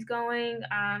far he's going.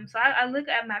 So I look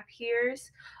at my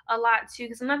peers a lot too,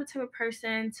 because I'm not the type of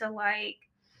person to like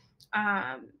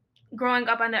growing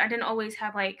up, I didn't always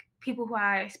have like people who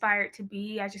I aspired to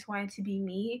be. I just wanted to be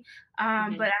me. But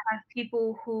I have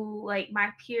people who like my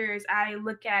peers, I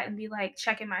look at and be like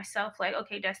checking myself, like,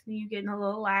 okay, Destiny, you getting a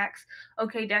little lax.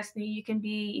 Okay, Destiny, you can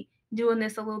be doing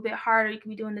this a little bit harder. You can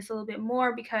be doing this a little bit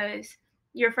more because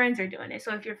your friends are doing it.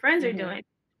 So if your friends are doing it,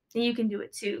 then you can do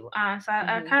it too. So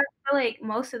I kind of feel like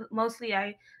mostly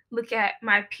I look at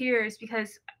my peers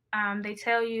because they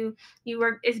tell you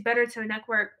it's better to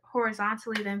network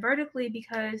horizontally than vertically,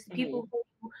 because the people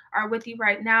who are with you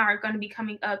right now are going to be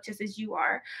coming up just as you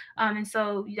are. And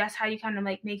so that's how you kind of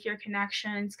like make your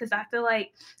connections. Because I feel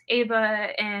like Ava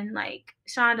and like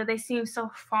Shonda, they seem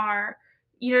so far,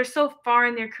 you're so far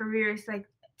in their careers, like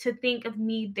to think of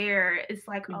me there is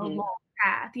like a long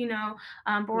path,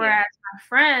 but whereas my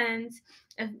friends,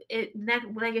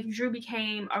 if Drew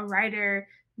became a writer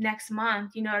next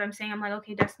month, you know what I'm saying? I'm like,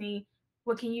 okay, Destiny,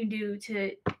 what can you do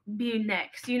to be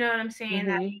next? You know what I'm saying?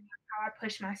 That's how I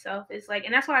push myself is like,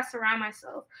 and that's why I surround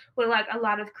myself with like a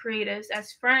lot of creatives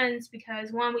as friends,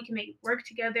 because one, we can make work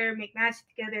together, make magic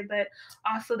together, but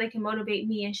also they can motivate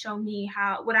me and show me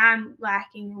what I'm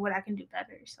lacking and what I can do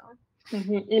better. So.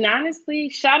 And honestly,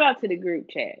 shout out to the group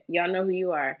chat. Y'all know who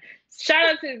you are. Shout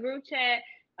out to the group chat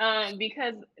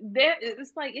because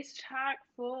it's chock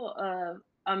full of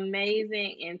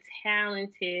amazing and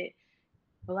talented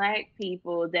Black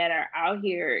people that are out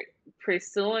here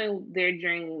pursuing their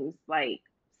dreams like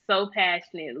so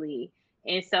passionately.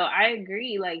 And so I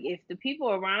agree, like if the people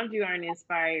around you aren't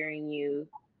inspiring you,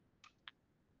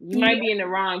 you might be in the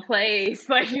wrong place.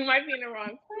 Like you might be in the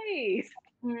wrong place.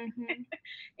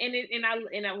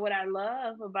 And what I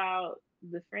love about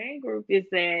the friend group is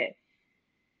that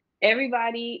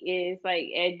everybody is like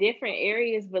at different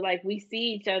areas, but like we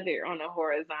see each other on a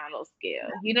horizontal scale.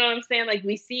 You know what I'm saying? Like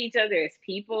we see each other as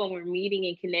people, and we're meeting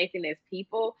and connecting as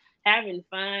people, having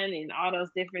fun and all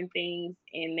those different things.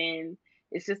 And then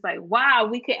it's just like, wow,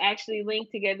 we could actually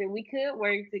link together. We could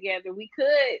work together. We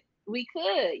could,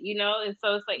 and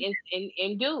so it's like,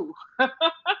 and do. So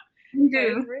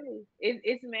it's really,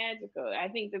 it's magical. I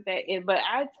think but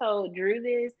I told Drew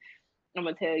this, I'm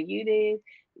gonna tell you this.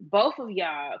 Both of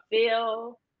y'all,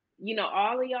 Phil,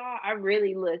 all of y'all, I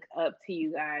really look up to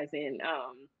you guys and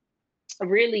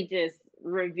really just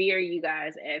revere you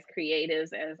guys as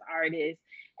creatives, as artists,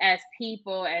 as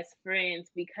people, as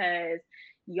friends, because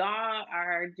y'all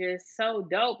are just so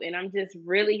dope. And I'm just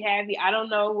really happy. I don't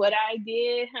know what I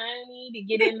did, honey, to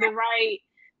get in the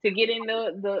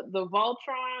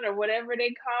Voltron or whatever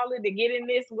they call it, to get in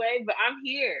this way, but I'm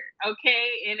here, okay,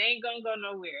 and ain't gonna go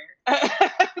nowhere.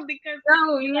 Because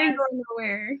no, you ain't going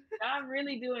nowhere. Y'all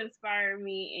really do inspire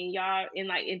me, and y'all,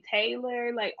 and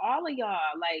Taylor, like all of y'all,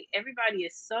 like everybody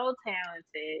is so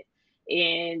talented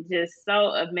and just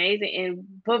so amazing,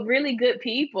 but really good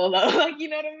people though. Like, you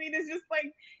know what I mean? It's just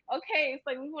like, okay, it's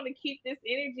like we want to keep this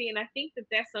energy, and I think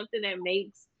that's something that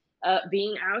makes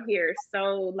being out here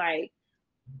so like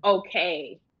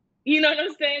okay. You know what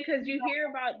I'm saying? Because you hear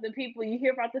about the people, you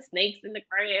hear about the snakes in the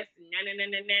grass, and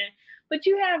but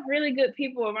you have really good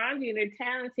people around you, and they're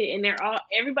talented, and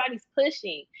everybody's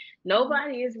pushing.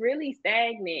 Nobody is really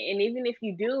stagnant, and even if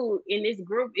you do in this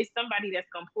group, it's somebody that's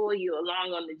gonna pull you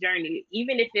along on the journey.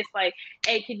 Even if it's like,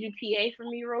 hey, could you PA for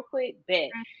me real quick?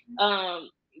 Bet.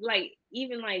 Like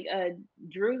even like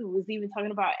Drew was even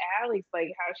talking about Alex,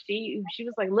 like how she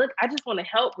was like, look, I just want to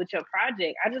help with your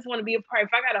project. I just want to be a part.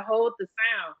 If I gotta hold the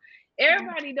sound,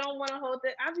 everybody don't want to hold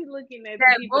that. I be looking at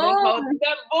the people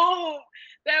that hold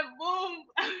that boom.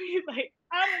 I mean, like,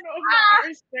 I don't know if my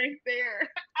arm strength there.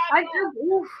 I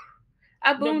boom.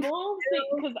 The boom thing,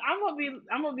 because I'm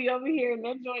gonna be over here, and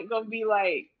that joint gonna be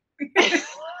like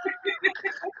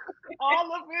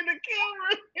all up in the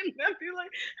camera, and I'd be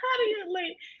like, how do you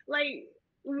like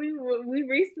we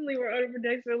recently were on a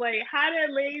production, like how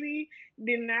that lady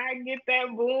did not get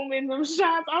that boom in them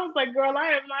shots. I was like, girl,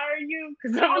 I admire you,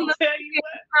 because I'm gonna tell you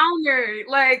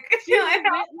what, like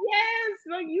yes,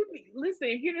 like you listen,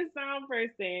 if you're the sound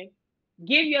person,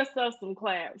 give yourself some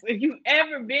claps. If you've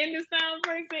ever been the sound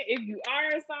person, if you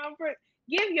are a sound person,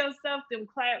 give yourself them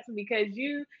claps, because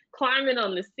you climbing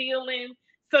on the ceiling,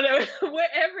 so that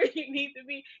wherever you need to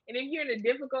be, and if you're in a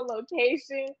difficult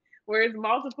location where it's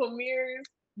multiple mirrors,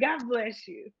 God bless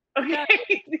you. Okay,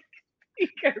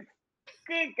 because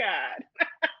good God,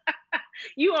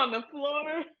 you on the floor,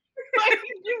 like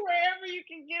you wherever you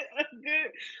can get a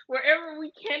good, wherever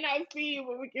we cannot see you,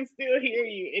 but we can still hear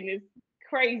you, and it's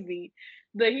crazy.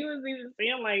 But he was even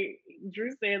saying, like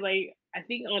Drew said, like I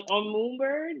think on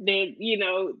Moonbird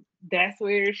that that's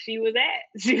where she was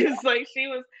at. She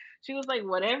was like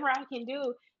whatever I can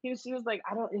do. She was like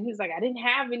I don't. He was like I didn't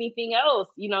have anything else.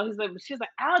 He's like she was like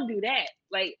I'll do that.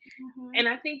 Like, and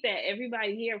I think that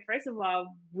everybody here, first of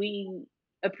all, we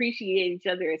appreciate each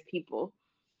other as people.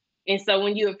 And so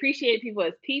when you appreciate people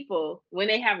as people, when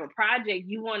they have a project,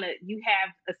 you have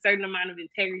a certain amount of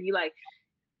integrity. You like,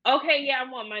 okay, yeah,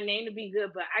 I want my name to be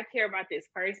good, but I care about this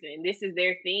person. This is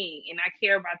their thing. And I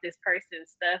care about this person's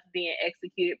stuff being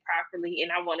executed properly.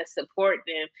 And I want to support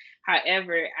them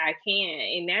however I can.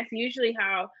 And that's usually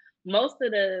how most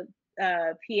of the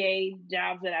PA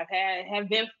jobs that I've had have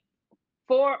been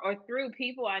for or through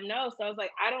people I know. So I was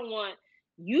like, I don't want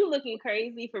you looking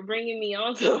crazy for bringing me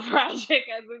onto a project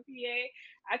as a PA.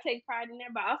 I take pride in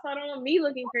that, but also I don't want me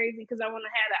looking crazy because I want to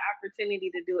have the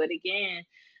opportunity to do it again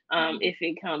if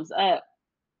it comes up.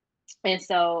 And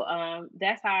so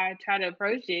that's how I try to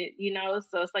approach it,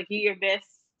 So it's like you're your best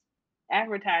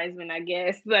advertisement, I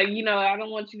guess. Like, I don't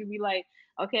want you to be like,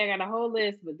 okay, I got a whole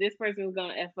list, but this person is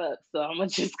gonna F up, so I'm gonna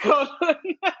just go to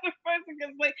another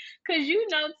person because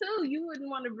too, you wouldn't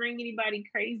want to bring anybody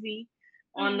crazy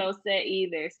on no set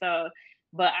either. So,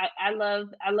 but I love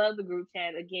the group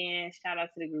chat again. Shout out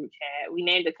to the group chat. We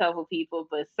named a couple people,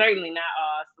 but certainly not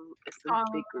all. So it's a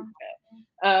big group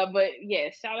chat. But yeah,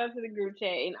 shout out to the group chat.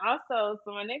 And also,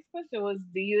 so my next question was,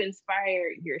 do you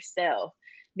inspire yourself?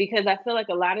 Because I feel like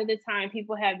a lot of the time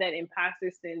people have that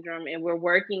imposter syndrome and we're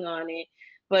working on it.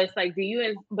 But it's like,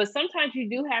 but sometimes you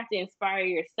do have to inspire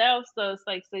yourself. So it's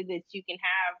like, so that you can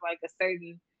have like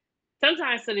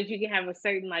sometimes so that you can have a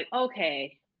certain, like,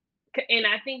 okay. And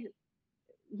I think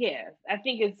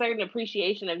a certain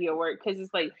appreciation of your work. Cause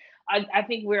it's like, I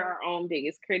think we're our own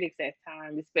biggest critics at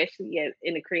times, especially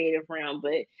in the creative realm,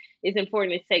 but it's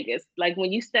important to like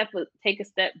when you take a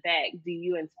step back, do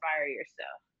you inspire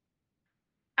yourself?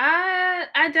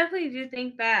 I definitely do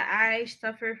think that I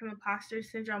suffer from imposter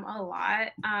syndrome a lot,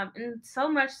 and so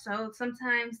much so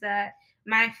sometimes that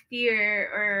my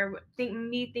fear or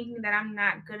thinking that I'm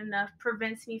not good enough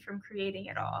prevents me from creating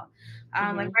at all.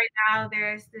 Like right now,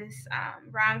 there's this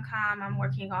rom-com I'm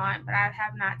working on, but I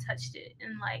have not touched it,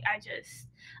 and like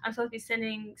I'm supposed to be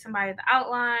sending somebody the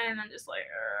outline, and I'm just like,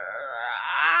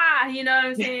 you know what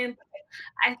I'm saying?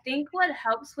 I think what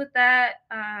helps with that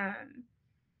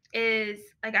is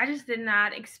like I just did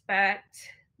not expect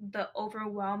the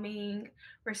overwhelming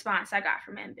response I got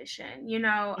from Ambition.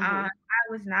 I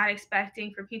was not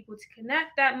expecting for people to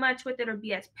connect that much with it or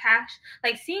be as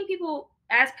like seeing people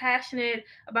as passionate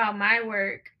about my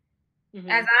work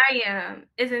as I am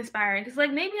is inspiring. Because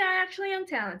like maybe I actually am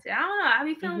talented. I don't know. I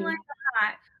be feeling like I'm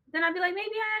not. Then I'd be like,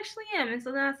 maybe I actually am. And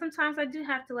so then sometimes I do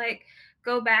have to like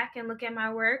go back and look at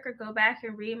my work or go back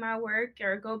and read my work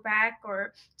or go back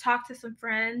or talk to some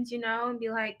friends, and be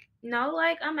like, no,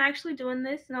 like I'm actually doing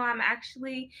this. No, I'm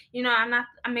actually, I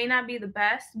may not be the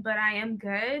best, but I am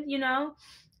good,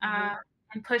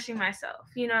 and pushing myself.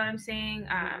 You know what I'm saying?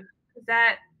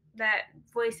 That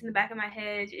voice in the back of my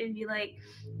head and be like,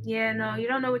 yeah, no, you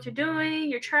don't know what you're doing.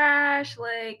 You're trash.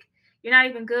 Like, you're not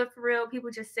even good for real.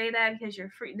 People just say that because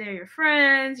they're your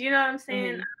friends. You know what I'm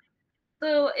saying?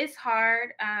 So it's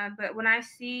hard. But when I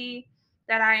see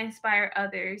that I inspire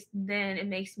others, then it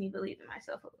makes me believe in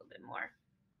myself a little bit more.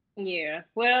 Yeah.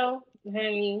 Well,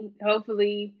 honey,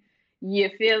 hopefully you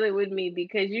feel it with me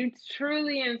because you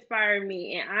truly inspire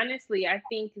me. And honestly, I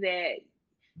think that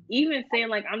even saying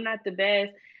like I'm not the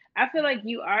best, I feel like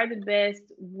you are the best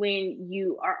when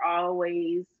you are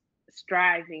always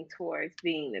striving towards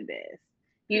being the best.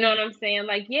 You know what I'm saying?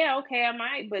 Like, yeah, okay, I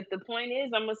might, but the point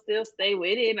is I'm gonna still stay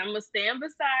with it and I'm gonna stand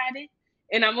beside it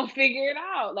and I'm gonna figure it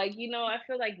out. Like, I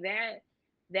feel like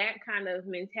that kind of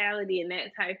mentality and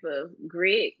that type of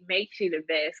grit makes you the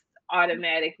best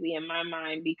automatically in my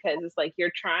mind because it's like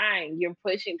you're trying, you're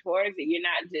pushing towards it. You're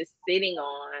not just sitting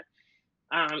on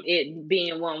it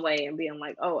being one way and being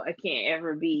like, oh, I can't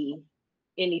ever be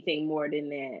anything more than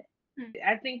that.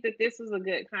 I think that this was a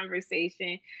good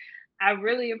conversation. I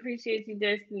really appreciate you,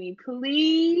 Destiny.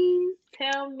 Please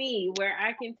tell me where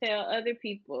I can tell other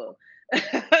people where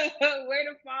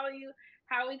to follow you,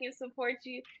 how we can support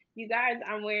you. You guys,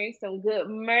 I'm wearing some good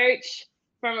merch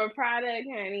from a product,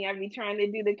 honey. I be trying to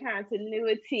do the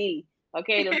continuity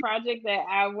Okay, the project that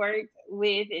I worked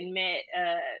with and met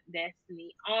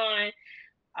Destiny on.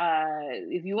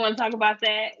 If you want to talk about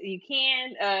that, you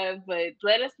can. But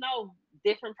let us know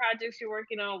different projects you're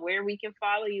working on, where we can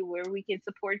follow you, where we can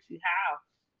support you,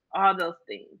 how, all those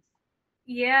things.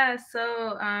 Yeah,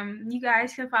 so you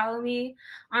guys can follow me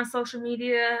on social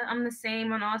media. I'm the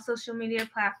same on all social media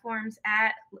platforms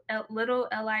at little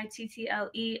LITTLE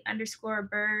 _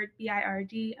 bird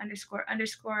BIRD _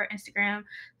 Instagram,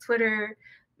 Twitter.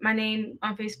 My name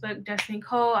on Facebook, Destiny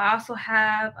Cole. I also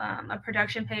have a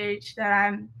production page that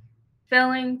I'm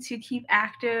failing to keep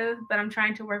active, but I'm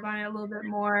trying to work on it a little bit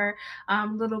more.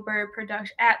 Little Bird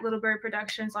Production at Little Bird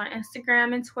Productions on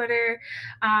Instagram and Twitter.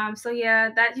 So yeah,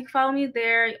 that you can follow me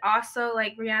there. Also,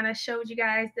 like Brianna showed you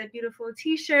guys the beautiful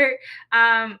T-shirt.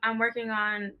 I'm working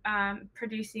on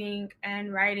producing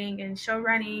and writing and show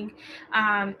running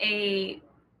a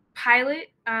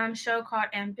pilot show called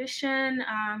Ambition.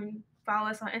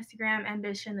 Follow us on Instagram,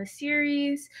 Ambition the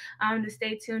series. To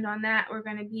stay tuned on that. We're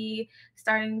going to be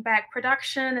starting back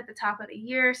production at the top of the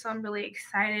year, so I'm really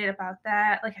excited about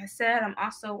that. Like I said, I'm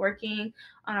also working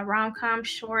on a rom-com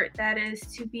short that is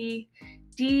to be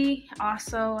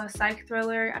also a psych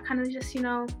thriller. I kind of just,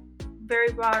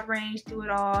 very broad range, do it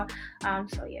all.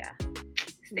 So yeah,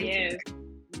 stay tuned.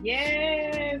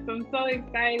 Yes, I'm so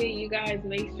excited. You guys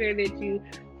make sure that you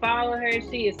follow her.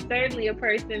 She is certainly a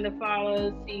person to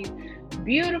follow. She's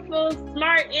beautiful,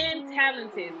 smart, and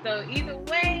talented. So either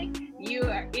way, you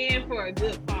are in for a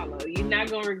good follow. You're not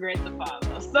going to regret the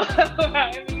follow. So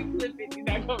however you flip it, you're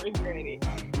not going to regret it.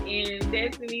 And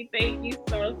Destiny, thank you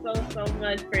so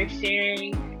much for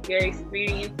sharing your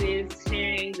experiences,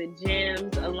 sharing the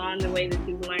gems along the way that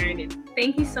you've learned. And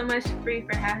thank you so much, Bree,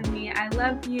 for having me. I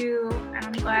love you, and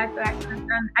I'm glad that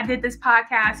I did this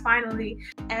podcast finally.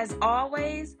 As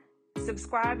always,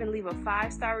 subscribe and leave a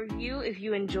 5-star review if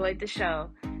you enjoyed the show.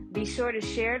 Be sure to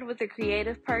share it with a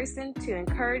creative person to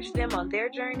encourage them on their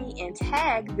journey, and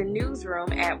tag the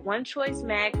newsroom at One Choice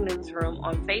Mag Newsroom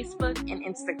on Facebook and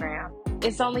Instagram.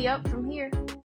 It's only up from here.